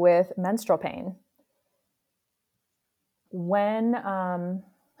with menstrual pain. When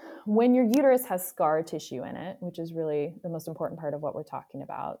your uterus has scar tissue in it, which is really the most important part of what we're talking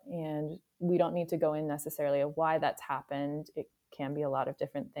about, and we don't need to go in necessarily of why that's happened. It can be a lot of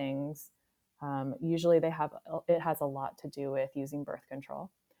different things. Usually, it has a lot to do with using birth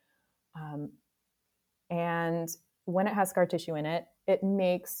control. Um, and when it has scar tissue in it, it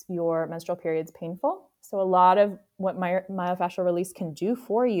makes your menstrual periods painful. So a lot of what myofascial release can do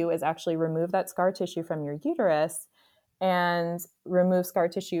for you is actually remove that scar tissue from your uterus and remove scar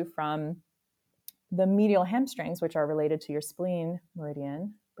tissue from the medial hamstrings, which are related to your spleen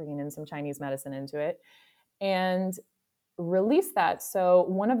meridian, bringing in some Chinese medicine into it, and release that. So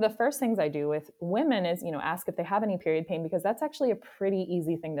one of the first things I do with women is, ask if they have any period pain, because that's actually a pretty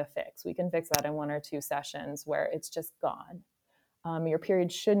easy thing to fix. We can fix that in 1 or 2 sessions where it's just gone. Your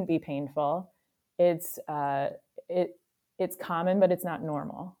period shouldn't be painful. It's it's common, but it's not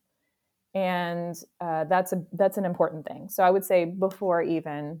normal, and that's an important thing. So I would say before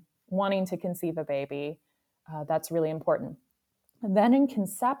even wanting to conceive a baby, that's really important. And then in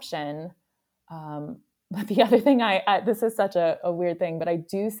conception, but the other thing, this is such a weird thing, but I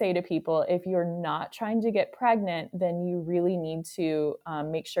do say to people, if you're not trying to get pregnant, then you really need to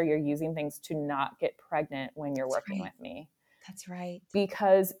make sure you're using things to not get pregnant when you're That's working right. with me. That's right.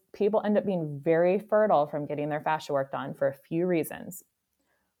 Because people end up being very fertile from getting their fascia work done for a few reasons.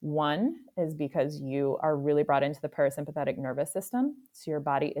 One is because you are really brought into the parasympathetic nervous system. So your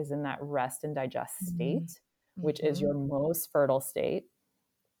body is in that rest and digest Mm. state, which is Mhm. your most fertile state.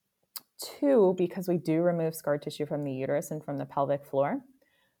 Two, because we do remove scar tissue from the uterus and from the pelvic floor.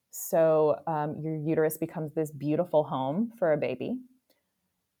 So your uterus becomes this beautiful home for a baby.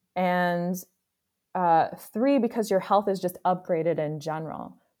 And 3, because your health is just upgraded in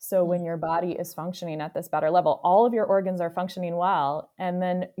general. So when your body is functioning at this better level, all of your organs are functioning well, and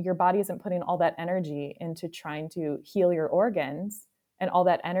then your body isn't putting all that energy into trying to heal your organs, and all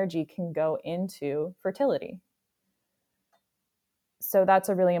that energy can go into fertility. So that's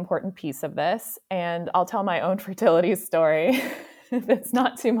a really important piece of this. And I'll tell my own fertility story if it's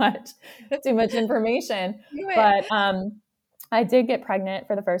not too much information. Do it. But I did get pregnant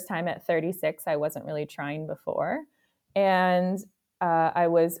for the first time at 36. I wasn't really trying before. And I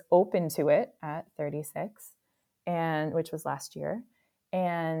was open to it at 36, and which was last year.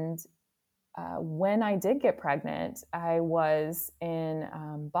 And when I did get pregnant, I was in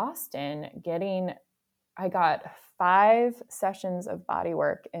Boston I got 5 sessions of body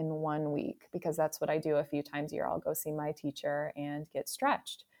work in 1 week, because that's what I do a few times a year. I'll go see my teacher and get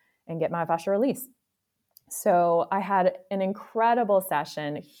stretched and get my fascia release. So I had an incredible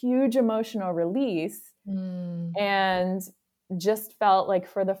session, huge emotional release, and just felt like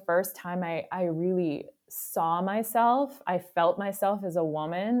for the first time, I really saw myself. I felt myself as a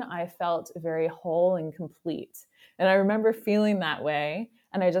woman. I felt very whole and complete. And I remember feeling that way.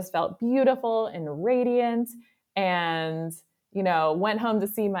 And I just felt beautiful and radiant. And, went home to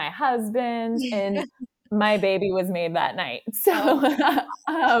see my husband, and my baby was made that night. So,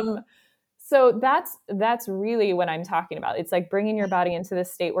 so that's really what I'm talking about. It's like bringing your body into the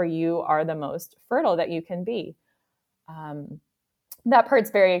state where you are the most fertile that you can be. That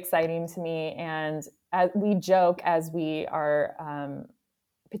part's very exciting to me. And as we joke, as we are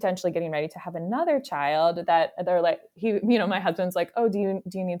potentially getting ready to have another child, that they're like, my husband's like, oh, do you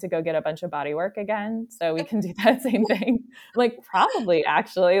need to go get a bunch of body work again so we can do that same thing? Like, probably,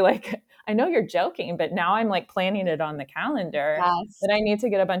 actually. Like, I know you're joking, but now I'm like planning it on the calendar Yes. that I need to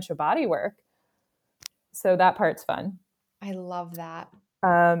get a bunch of body work. So that part's fun. I love that.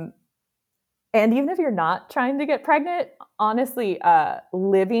 And even if you're not trying to get pregnant, honestly,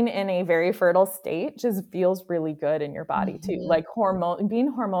 living in a very fertile state just feels really good in your body too. Like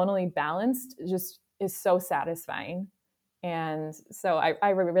being hormonally balanced just is so satisfying. And so I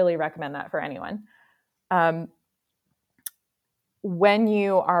really recommend that for anyone. When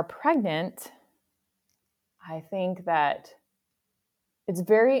you are pregnant, I think that it's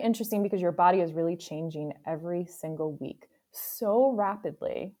very interesting because your body is really changing every single week so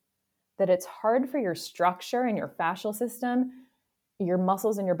rapidly that it's hard for your structure and your fascial system, your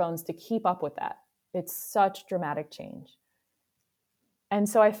muscles and your bones, to keep up with that. It's such dramatic change. And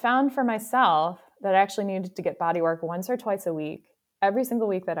so I found for myself that I actually needed to get body work once or twice a week, every single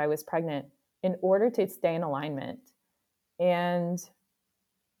week that I was pregnant, in order to stay in alignment. And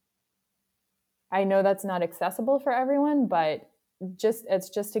I know that's not accessible for everyone, but it's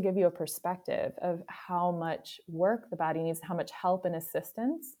just to give you a perspective of how much work the body needs, how much help and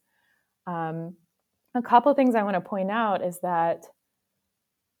assistance. A couple of things I want to point out is that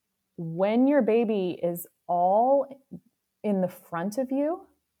when your baby is all in the front of you,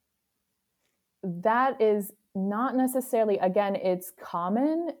 that is not necessarily, again, it's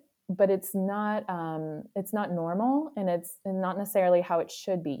common, but it's not normal, and it's not necessarily how it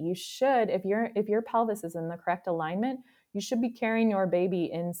should be. You should, if your pelvis is in the correct alignment, you should be carrying your baby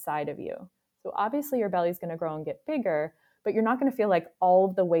inside of you. So obviously your belly is going to grow and get bigger, but you're not going to feel like all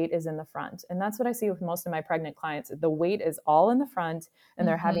of the weight is in the front. And that's what I see with most of my pregnant clients. The weight is all in the front, and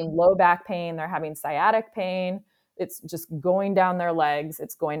they're having low back pain, they're having sciatic pain. It's just going down their legs,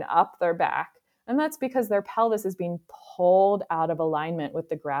 it's going up their back. And that's because their pelvis is being pulled out of alignment with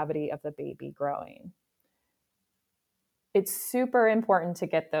the gravity of the baby growing. It's super important to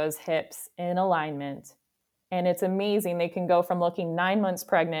get those hips in alignment. And it's amazing. They can go from looking 9 months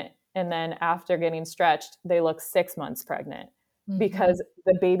pregnant, and then after getting stretched, they look 6 months pregnant because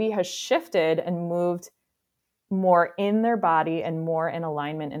the baby has shifted and moved more in their body and more in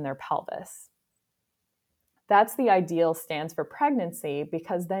alignment in their pelvis. That's the ideal stance for pregnancy,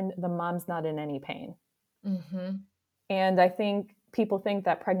 because then the mom's not in any pain. And I think people think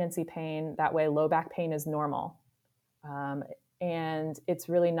that pregnancy pain, that way low back pain, is normal. And it's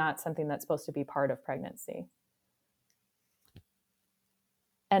really not something that's supposed to be part of pregnancy.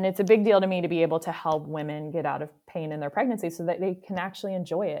 And it's a big deal to me to be able to help women get out of pain in their pregnancy so that they can actually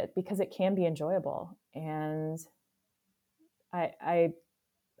enjoy it, because it can be enjoyable. And I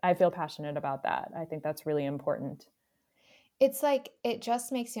feel passionate about that. I think that's really important. It's like, it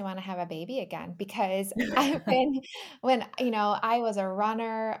just makes me wanna have a baby again, because I've been when, I was a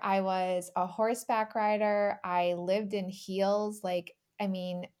runner, I was a horseback rider, I lived in heels, like, I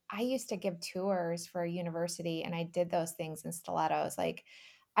mean, I used to give tours for university, and I did those things in stilettos, like,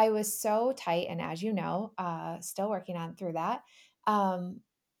 I was so tight, and as you know, still working on through that, um,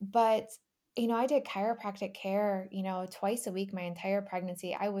 But, I did chiropractic care, twice a week my entire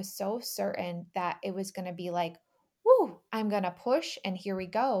pregnancy. I was so certain that it was going to be like, whoo, I'm going to push and here we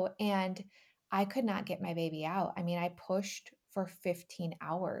go. And I could not get my baby out. I mean, I pushed for 15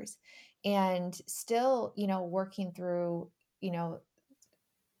 hours and still, working through, you know,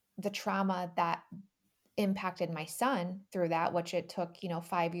 the trauma that impacted my son through that, which it took,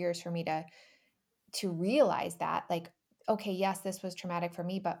 5 years for me to realize that, like, okay, yes, this was traumatic for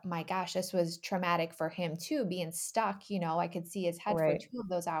me, but my gosh, this was traumatic for him too, being stuck. I could see his head for Right. 2 of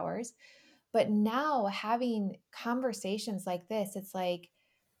those hours. But now having conversations like this, it's like,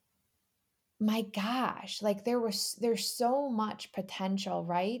 my gosh, like there's so much potential,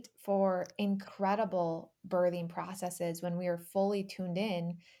 right? For incredible birthing processes when we are fully tuned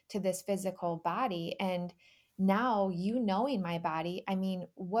in to this physical body. And now, knowing my body, I mean,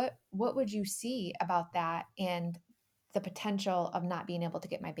 what would you see about that and the potential of not being able to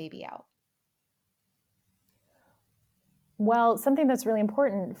get my baby out? Well, something that's really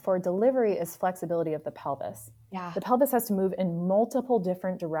important for delivery is flexibility of the pelvis. Yeah. The pelvis has to move in multiple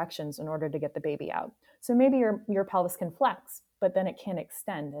different directions in order to get the baby out. So maybe your pelvis can flex, but then it can't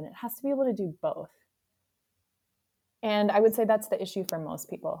extend, and it has to be able to do both. And I would say that's the issue for most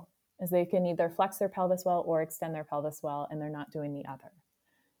people, is they can either flex their pelvis well or extend their pelvis well, and they're not doing the other.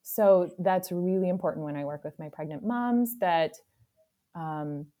 So that's really important when I work with my pregnant moms, that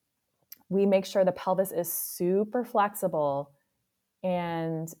um, we make sure the pelvis is super flexible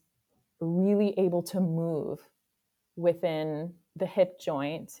and really able to move within the hip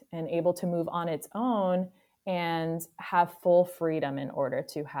joint and able to move on its own and have full freedom in order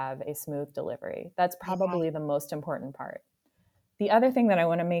to have a smooth delivery. That's Yeah. probably the most important part. The other thing that I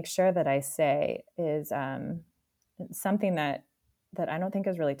want to make sure that I say is something that I don't think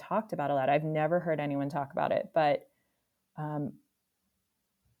is really talked about a lot. I've never heard anyone talk about it, but um,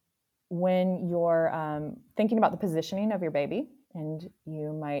 when you're thinking about the positioning of your baby, and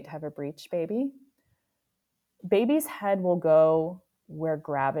you might have a breech baby, baby's head will go where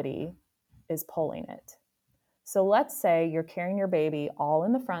gravity is pulling it. So let's say you're carrying your baby all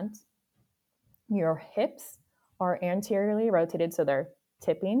in the front, your hips are anteriorly rotated, so they're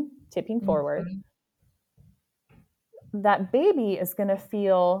tipping forward. Mhm. That baby is going to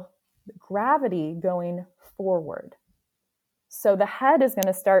feel gravity going forward. So the head is going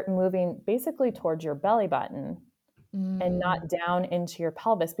to start moving basically towards your belly button and not Mm. down into your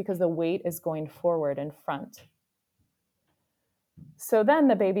pelvis, because the weight is going forward in front. So then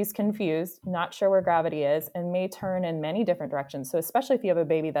the baby's confused, not sure where gravity is, and may turn in many different directions. So, especially if you have a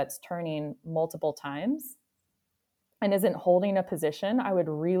baby that's turning multiple times and isn't holding a position, I would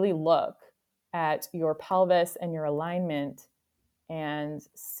really look at your pelvis and your alignment and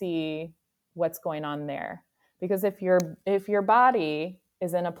see what's going on there. Because if your body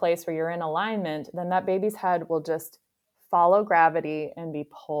is in a place where you're in alignment, then that baby's head will just follow gravity and be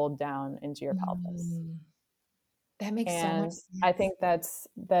pulled down into your pelvis. Mm. That makes so much And I sense. think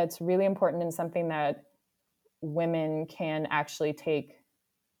that's really important, and something that women can actually take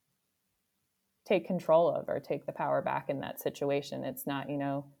control of, or take the power back in that situation. It's not,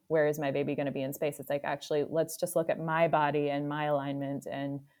 where is my baby going to be in space? It's like, actually, let's just look at my body and my alignment,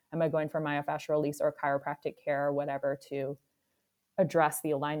 and am I going for myofascial release or chiropractic care or whatever to address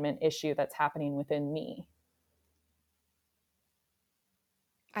the alignment issue that's happening within me.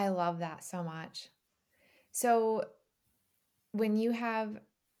 I love that so much. So when you have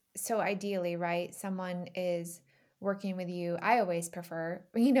so ideally, right, someone is working with you. I always prefer,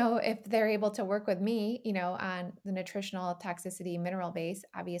 if they're able to work with me, on the nutritional toxicity mineral base,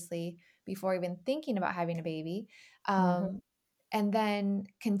 obviously, before even thinking about having a baby. Mm-hmm. And then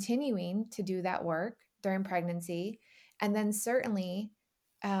continuing to do that work during pregnancy. And then certainly,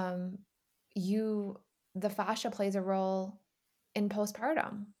 um, you, the fascia plays a role in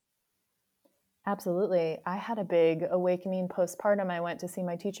postpartum. Absolutely. I had a big awakening postpartum. I went to see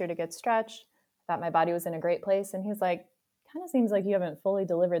my teacher to get stretched. Thought my body was in a great place. And he's like, kind of seems like you haven't fully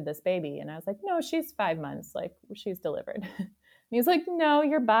delivered this baby. And I was like, no, she's 5 months. Like, she's delivered. And he's like, no,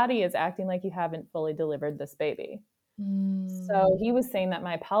 your body is acting like you haven't fully delivered this baby. So Mm. he was saying that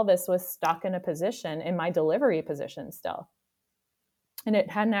my pelvis was stuck in a position, in my delivery position still. And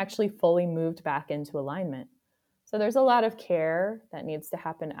it hadn't actually fully moved back into alignment. So there's a lot of care that needs to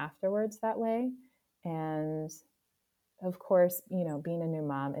happen afterwards that way. And of course, being a new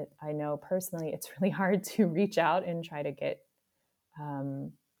mom, I know personally it's really hard to reach out and try to get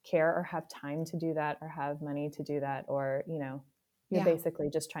care, or have time to do that, or have money to do that, or, you're Yeah. basically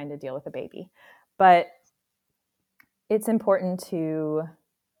just trying to deal with a baby. But it's important to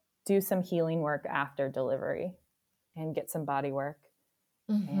do some healing work after delivery and get some body work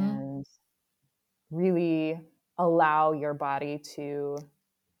Mm-hmm. and really allow your body to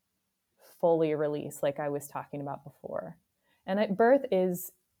fully release, like I was talking about before. And at birth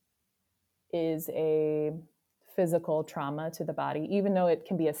is a physical trauma to the body, even though it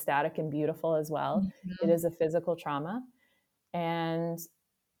can be ecstatic and beautiful as well. It Mm-hmm. is a physical trauma. And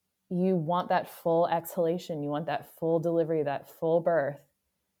you want that full exhalation, you want that full delivery, that full birth.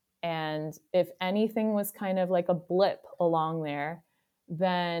 And if anything was kind of like a blip along there,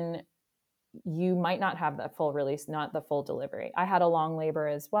 then you might not have that full release, not the full delivery. I had a long labor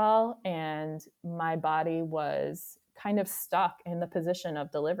as well, and my body was kind of stuck in the position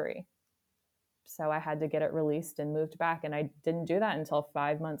of delivery. So I had to get it released and moved back. And I didn't do that until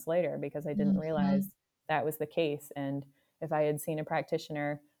 5 months later because I didn't Mm-hmm. realize that was the case. And if I had seen a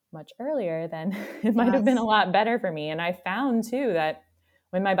practitioner much earlier, then it might have been a Yes. lot better for me. And I found too that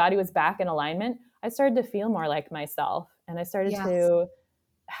when my body was back in alignment, I started to feel more like myself, and I started Yes. to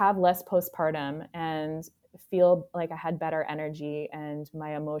have less postpartum and feel like I had better energy and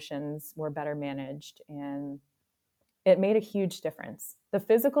my emotions were better managed. And it made a huge difference. The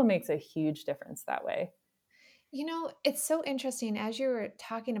physical makes a huge difference that way. It's so interesting as you were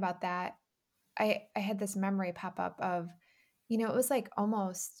talking about that. I had this memory pop up of, it was like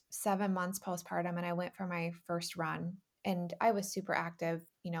almost 7 months postpartum, and I went for my first run. And I was super active,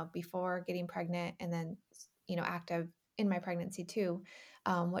 before getting pregnant, and then, active in my pregnancy too,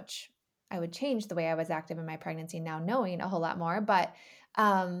 which I would change the way I was active in my pregnancy now, knowing a whole lot more. But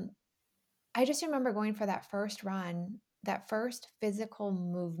um, I just remember going for that first run, that first physical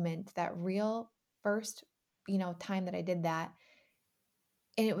movement, that real first, time that I did that.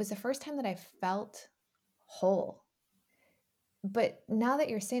 And it was the first time that I felt whole. But now that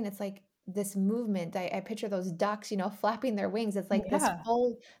you're saying it's like this movement, I picture those ducks, flapping their wings. It's like this Yeah,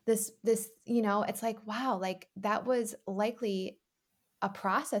 full, this, it's like, wow, like that was likely a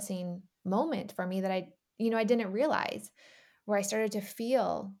processing moment for me that I didn't realize, where I started to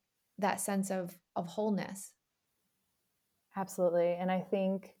feel that sense of wholeness. absolutely. And I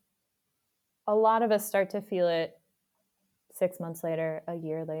think a lot of us start to feel it 6 months later, a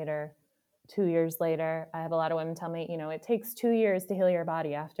year later, 2 years later. I have a lot of women tell me, it takes 2 years to heal your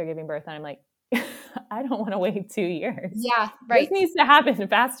body after giving birth. And I'm like, I don't want to wait 2 years. Yeah, This right. needs to happen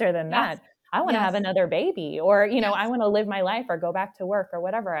faster than Yes. that. I want to have Yes. another baby, or, I Yes. want to live my life or go back to work or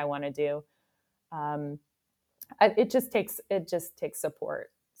whatever I want to do. Um, it just takes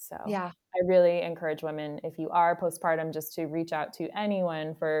support. So Yeah. I really encourage women, if you are postpartum, just to reach out to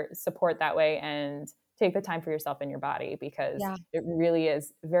anyone for support that way and take the time for yourself and your body, because Yeah. it really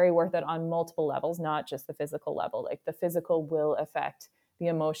is very worth it on multiple levels, not just the physical level. Like the physical will affect the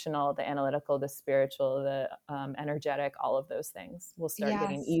emotional, the analytical, the spiritual, the energetic. All of those things will start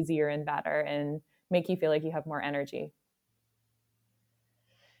getting Yes. easier and better and make you feel like you have more energy.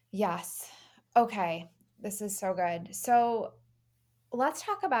 Yes. Okay. This is so good. So let's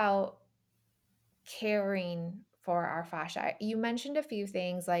talk about caring for our fascia. You mentioned a few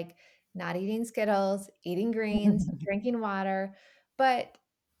things like not eating Skittles, eating greens, drinking water. But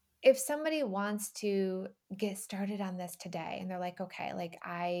if somebody wants to get started on this today and they're like, okay, like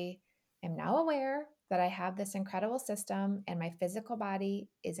I am now aware that I have this incredible system and my physical body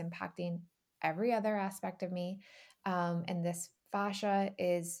is impacting every other aspect of me. And this fascia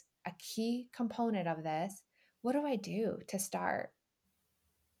is a key component of this. What do I do to start?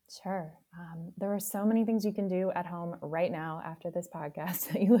 Sure. There are so many things you can do at home right now after this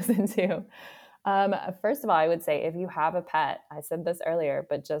podcast that you listen to. First of all, I would say if you have a pet, I said this earlier,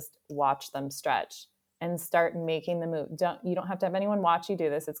 but just watch them stretch and start making the move. You don't have to have anyone watch you do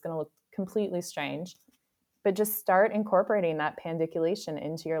this. It's going to look completely strange, but just start incorporating that pandiculation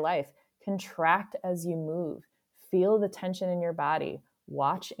into your life. Contract as you move. Feel the tension in your body.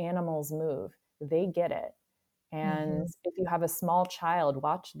 Watch animals move. They get it. And Hmm. if you have a small child,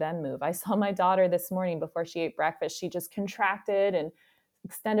 watch them move. I saw my daughter this morning before she ate breakfast. She just contracted and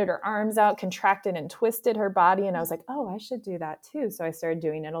extended her arms out, contracted and twisted her body. And I was like, oh, I should do that too. So I started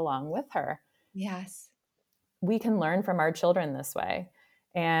doing it along with her. Yes. We can learn from our children this way.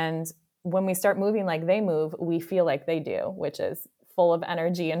 And when we start moving like they move, we feel like they do, which is full of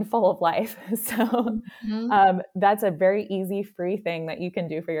energy and full of life. So Hmm. that's a very easy, free thing that you can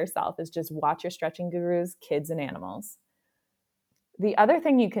do for yourself is just watch your stretching gurus, kids and animals. The other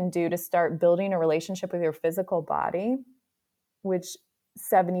thing you can do to start building a relationship with your physical body, which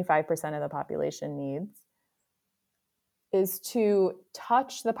 75% of the population needs, is to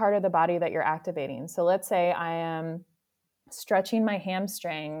touch the part of the body that you're activating. So let's say I am stretching my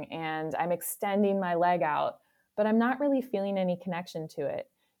hamstring and I'm extending my leg out, but I'm not really feeling any connection to it.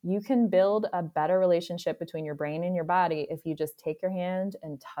 You can build a better relationship between your brain and your body if you just take your hand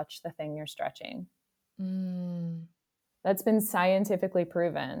and touch the thing you're stretching. That's been scientifically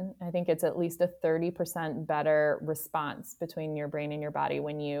proven. I think it's at least a 30% better response between your brain and your body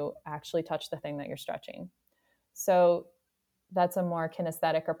when you actually touch the thing that you're stretching. So that's a more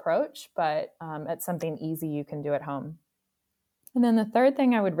kinesthetic approach, but it's something easy you can do at home. And then the third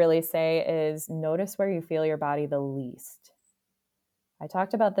thing I would really say is notice where you feel your body the least. I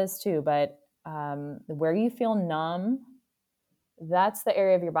talked about this too, but where you feel numb, that's the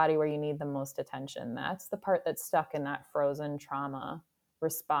area of your body where you need the most attention. That's the part that's stuck in that frozen trauma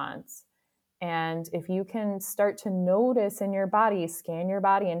response. And if you can start to notice in your body, scan your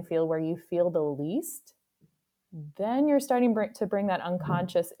body and feel where you feel the least, then you're starting to bring that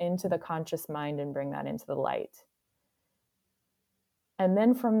unconscious into the conscious mind and bring that into the light. And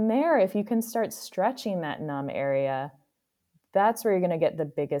then from there, if you can start stretching that numb area, that's where you're going to get the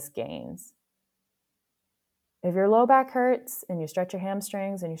biggest gains. If your low back hurts and you stretch your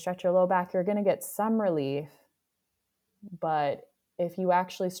hamstrings and you stretch your low back, you're going to get some relief. But if you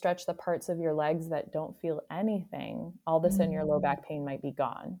actually stretch the parts of your legs that don't feel anything, all of a sudden your low back pain might be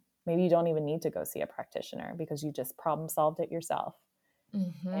gone. Maybe you don't even need to go see a practitioner because you just problem solved it yourself.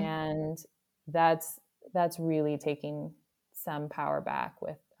 And that's really taking some power back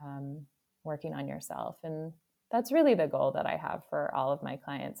with working on yourself. And that's really the goal that I have for all of my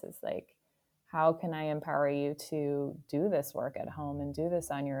clients is like, how can I empower you to do this work at home and do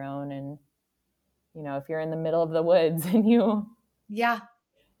this on your own? And, you know, if you're in the middle of the woods and you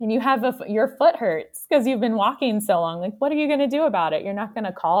have your foot hurts because you've been walking so long, like, what are you going to do about it? You're not going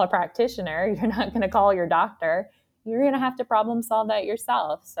to call a practitioner. You're not going to call your doctor. You're going to have to problem solve that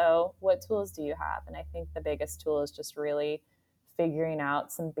yourself. So what tools do you have? And I think the biggest tool is just really figuring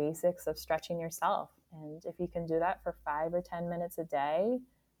out some basics of stretching yourself. And if you can do that for 5 or 10 minutes a day,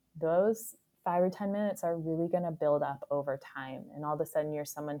 those 5 or 10 minutes are really going to build up over time. And all of a sudden you're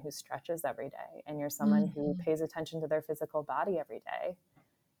someone who stretches every day, and you're someone who pays attention to their physical body every day,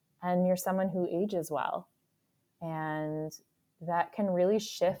 and you're someone who ages well. And that can really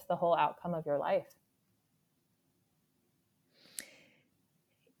shift the whole outcome of your life.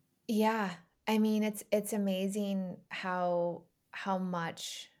 Yeah. I mean, it's amazing how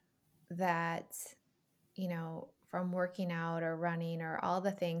much that, you know, from working out or running or all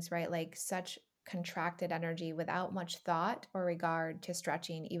the things, right? Like such contracted energy without much thought or regard to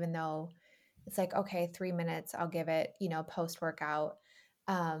stretching, even though it's like, okay, 3 minutes, I'll give it, you know, post workout.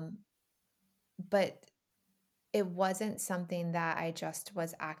 But it wasn't something that I just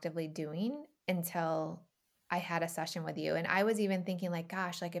was actively doing until I had a session with you. And I was even thinking like,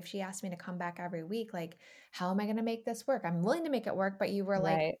 gosh, like if she asked me to come back every week, like how am I going to make this work? I'm willing to make it work, but you were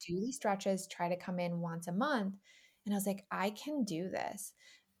like, Right. do these stretches, try to come in once a month. And I was like, I can do this.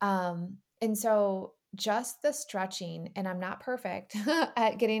 And so just the stretching, and I'm not perfect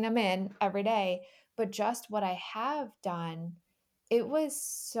at getting them in every day, but just what I have done, it was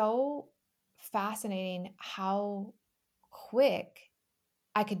so fascinating how quick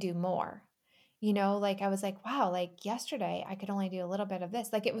I could do more. You know, like I was like, wow, like yesterday I could only do a little bit of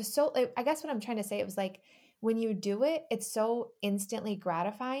this. Like it was so, I guess what I'm trying to say, it was like when you do it, it's so instantly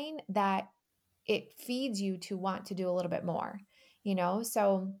gratifying that it feeds you to want to do a little bit more, you know?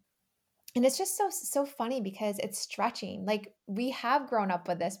 So, and it's just so funny because it's stretching. Like we have grown up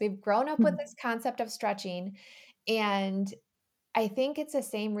with this. We've grown up with this concept of stretching, and I think it's the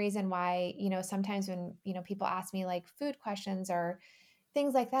same reason why, you know, sometimes when, you know, people ask me like food questions or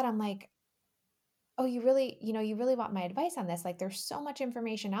things like that, I'm like, oh, you really, you know, you really want my advice on this? Like, there's so much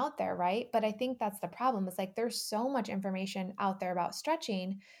information out there, right? But I think that's the problem. It's like there's so much information out there about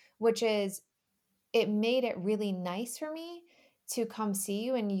stretching, which is it made it really nice for me to come see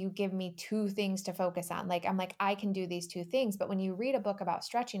you and you give me two things to focus on. Like, I'm like, I can do these two things. But when you read a book about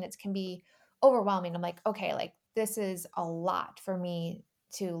stretching, it can be overwhelming. I'm like, okay, like this is a lot for me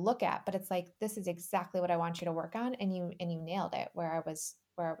to look at, but it's like, this is exactly what I want you to work on. And you nailed it where I was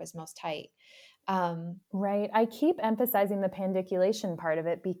most tight. Right. I keep emphasizing the pandiculation part of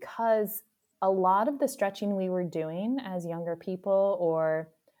it because a lot of the stretching we were doing as younger people, or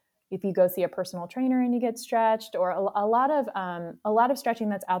if you go see a personal trainer and you get stretched, or a lot of stretching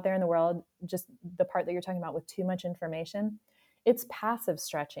that's out there in the world, just the part that you're talking about with too much information, it's passive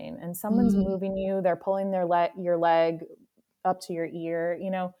stretching, and someone's moving you, they're pulling your leg up to your ear,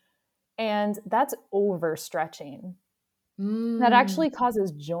 you know, and that's overstretching. That Mm. actually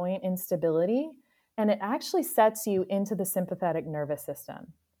causes joint instability, and it actually sets you into the sympathetic nervous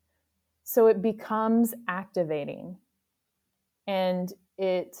system. So it becomes activating, and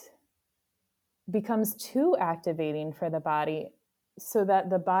it becomes too activating for the body. so that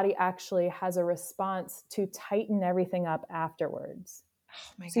the body actually has a response to tighten everything up afterwards.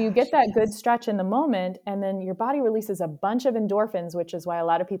 Oh my So you get gosh, that good yes. stretch in the moment, and then your body releases a bunch of endorphins, which is why a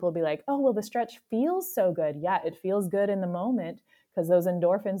lot of people will be like, oh, well, the stretch feels so good. Yeah, it feels good in the moment because those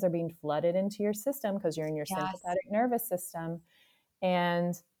endorphins are being flooded into your system because you're in your Yes. sympathetic nervous system.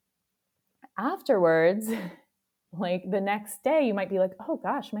 And afterwards, like the next day, you might be like, oh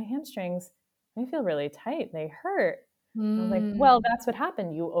gosh, my hamstrings, they feel really tight. They hurt. I was like, well, Mm. that's what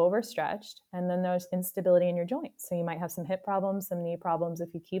happened. You overstretched, and then there's instability in your joints. So you might have some hip problems, some knee problems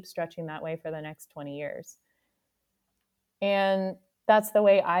if you keep stretching that way for the next 20 years. And that's the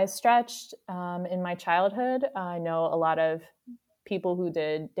way I stretched in my childhood. I know a lot of people who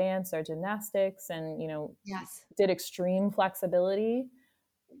did dance or gymnastics and, Yes. did extreme flexibility.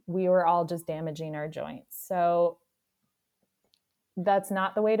 We were all just damaging our joints. So that's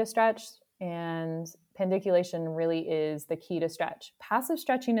not the way to stretch. And pandiculation really is the key to stretch. Passive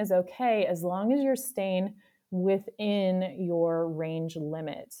stretching is okay as long as you're staying within your range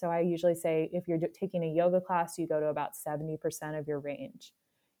limit. So I usually say if you're taking a yoga class, you go to about 70% of your range.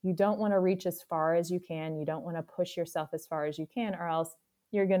 You don't want to reach as far as you can. You don't want to push yourself as far as you can, or else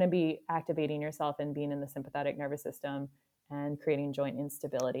you're going to be activating yourself and being in the sympathetic nervous system and creating joint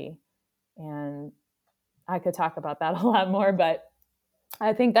instability. And I could talk about that a lot more, but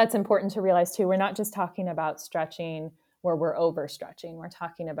I think that's important to realize too. We're not just talking about stretching where we're overstretching. We're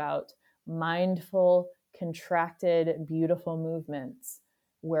talking about mindful, contracted, beautiful movements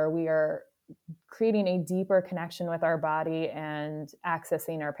where we are creating a deeper connection with our body and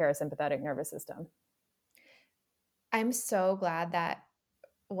accessing our parasympathetic nervous system. I'm so glad that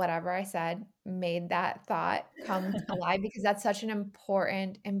whatever I said made that thought come alive because that's such an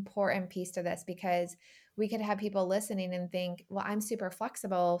important piece to this because we could have people listening and think, well, I'm super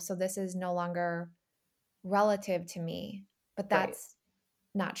flexible, so this is no longer relative to me. But Right. that's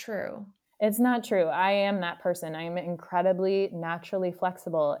not true. It's not true. I am that person. I'm incredibly naturally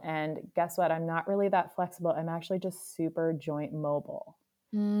flexible. And guess what? I'm not really that flexible. I'm actually just super joint mobile.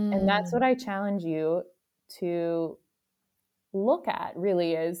 And that's what Mm, I challenge you to look at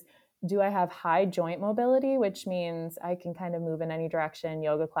really is, do I have high joint mobility, which means I can kind of move in any direction.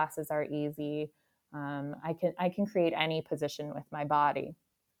 Yoga classes are easy. I can create any position with my body.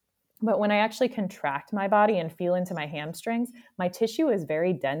 But when I actually contract my body and feel into my hamstrings, my tissue is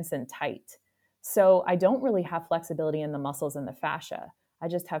very dense and tight. So I don't really have flexibility in the muscles and the fascia. I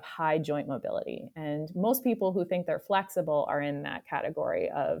just have high joint mobility. And most people who think they're flexible are in that category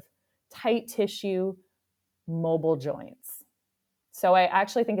of tight tissue, mobile joints. So I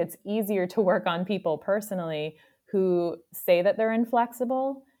actually think it's easier to work on people personally who say that they're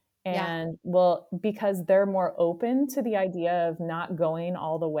inflexible yeah, and well, because they're more open to the idea of not going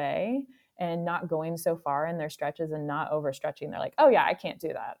all the way and not going so far in their stretches and not overstretching. They're like, oh yeah, I can't do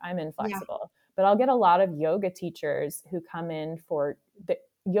that. I'm yeah. inflexible. But I'll get a lot of yoga teachers who come in for the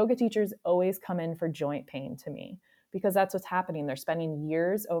yoga teachers always come in for joint pain to me because that's what's happening. They're spending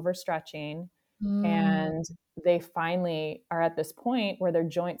years overstretching Mm, and they finally are at this point where their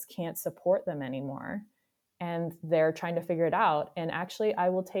joints can't support them anymore and they're trying to figure it out. And actually, I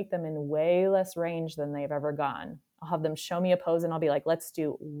will take them in way less range than they've ever gone. I'll have them show me a pose and I'll be like, let's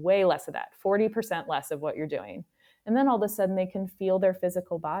do way less of that, 40% less of what you're doing. And then all of a sudden they can feel their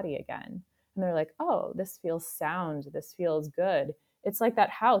physical body again. And they're like, oh, this feels sound. This feels good. It's like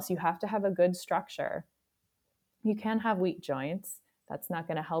that house. You have to have a good structure. You can have weak joints. That's not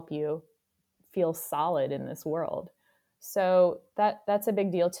going to help you feel solid in this world. So that's a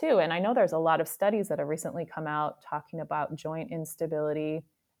big deal too. And I know there's a lot of studies that have recently come out talking about joint instability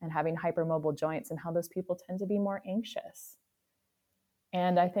and having hypermobile joints and how those people tend to be more anxious.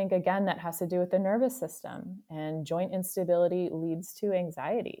 And I think again that has to do with the nervous system and joint instability leads to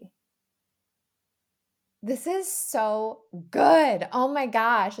anxiety. this is so good. Oh my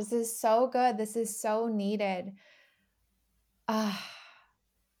gosh, this is so good. This is so needed. Ah,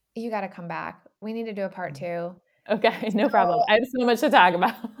 you got to come back. We need to do a part two. Okay, no problem. So I have so much to talk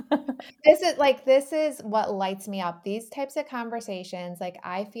about. this is what lights me up. These types of conversations, like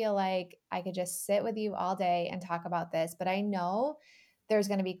I feel like I could just sit with you all day and talk about this, but I know there's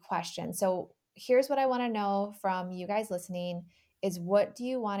going to be questions. So here's what I want to know from you guys listening is what do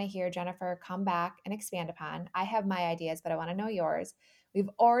you want to hear Jennifer come back and expand upon? I have my ideas, but I want to know yours. We've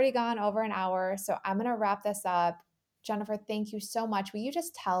already gone over an hour, so I'm going to wrap this up. Jennifer, thank you so much. Will you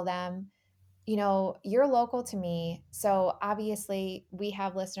just tell them you're local to me. So obviously we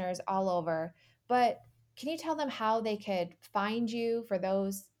have listeners all over, but can you tell them how they could find you for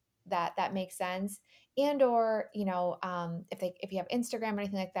those that makes sense? And or, if you have Instagram or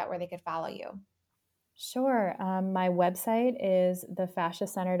anything like that where they could follow you. Sure. My website is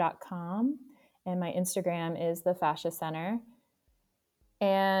thefasciacenter.com and my Instagram is the Fascia Center.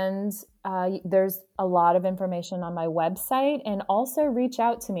 And there's a lot of information on my website, and also reach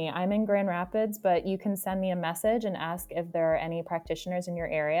out to me. I'm in Grand Rapids, but you can send me a message and ask if there are any practitioners in your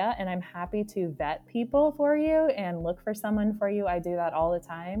area, and I'm happy to vet people for you and look for someone for you. I do that all the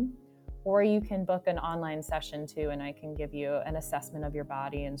time. Or you can book an online session too, and I can give you an assessment of your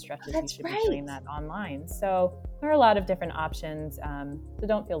body and stretches you should be doing that online. So there are a lot of different options. So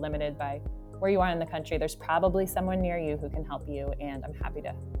don't feel limited by where you are in the country. There's probably someone near you who can help you, and I'm happy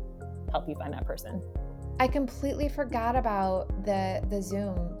to help you find that person. I completely forgot about the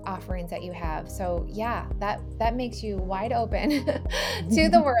Zoom offerings that you have. So yeah, that makes you wide open to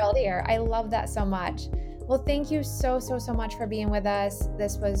the world here. I love that so much. Well, thank you so much for being with us.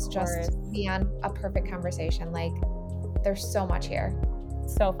 This was just beyond a perfect conversation. Like, there's so much here.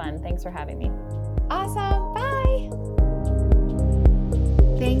 So fun. Thanks for having me. Awesome. Bye.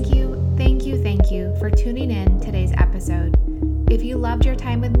 Thank you for tuning in today's episode. If you loved your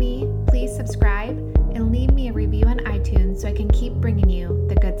time with me, please subscribe and leave me a review on iTunes so I can keep bringing you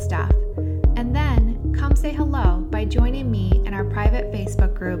the good stuff. And then come say hello by joining me in our private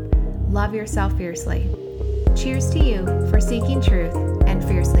Facebook group, Love Yourself Fiercely. Cheers to you for seeking truth and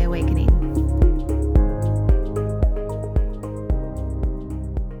fiercely awakening.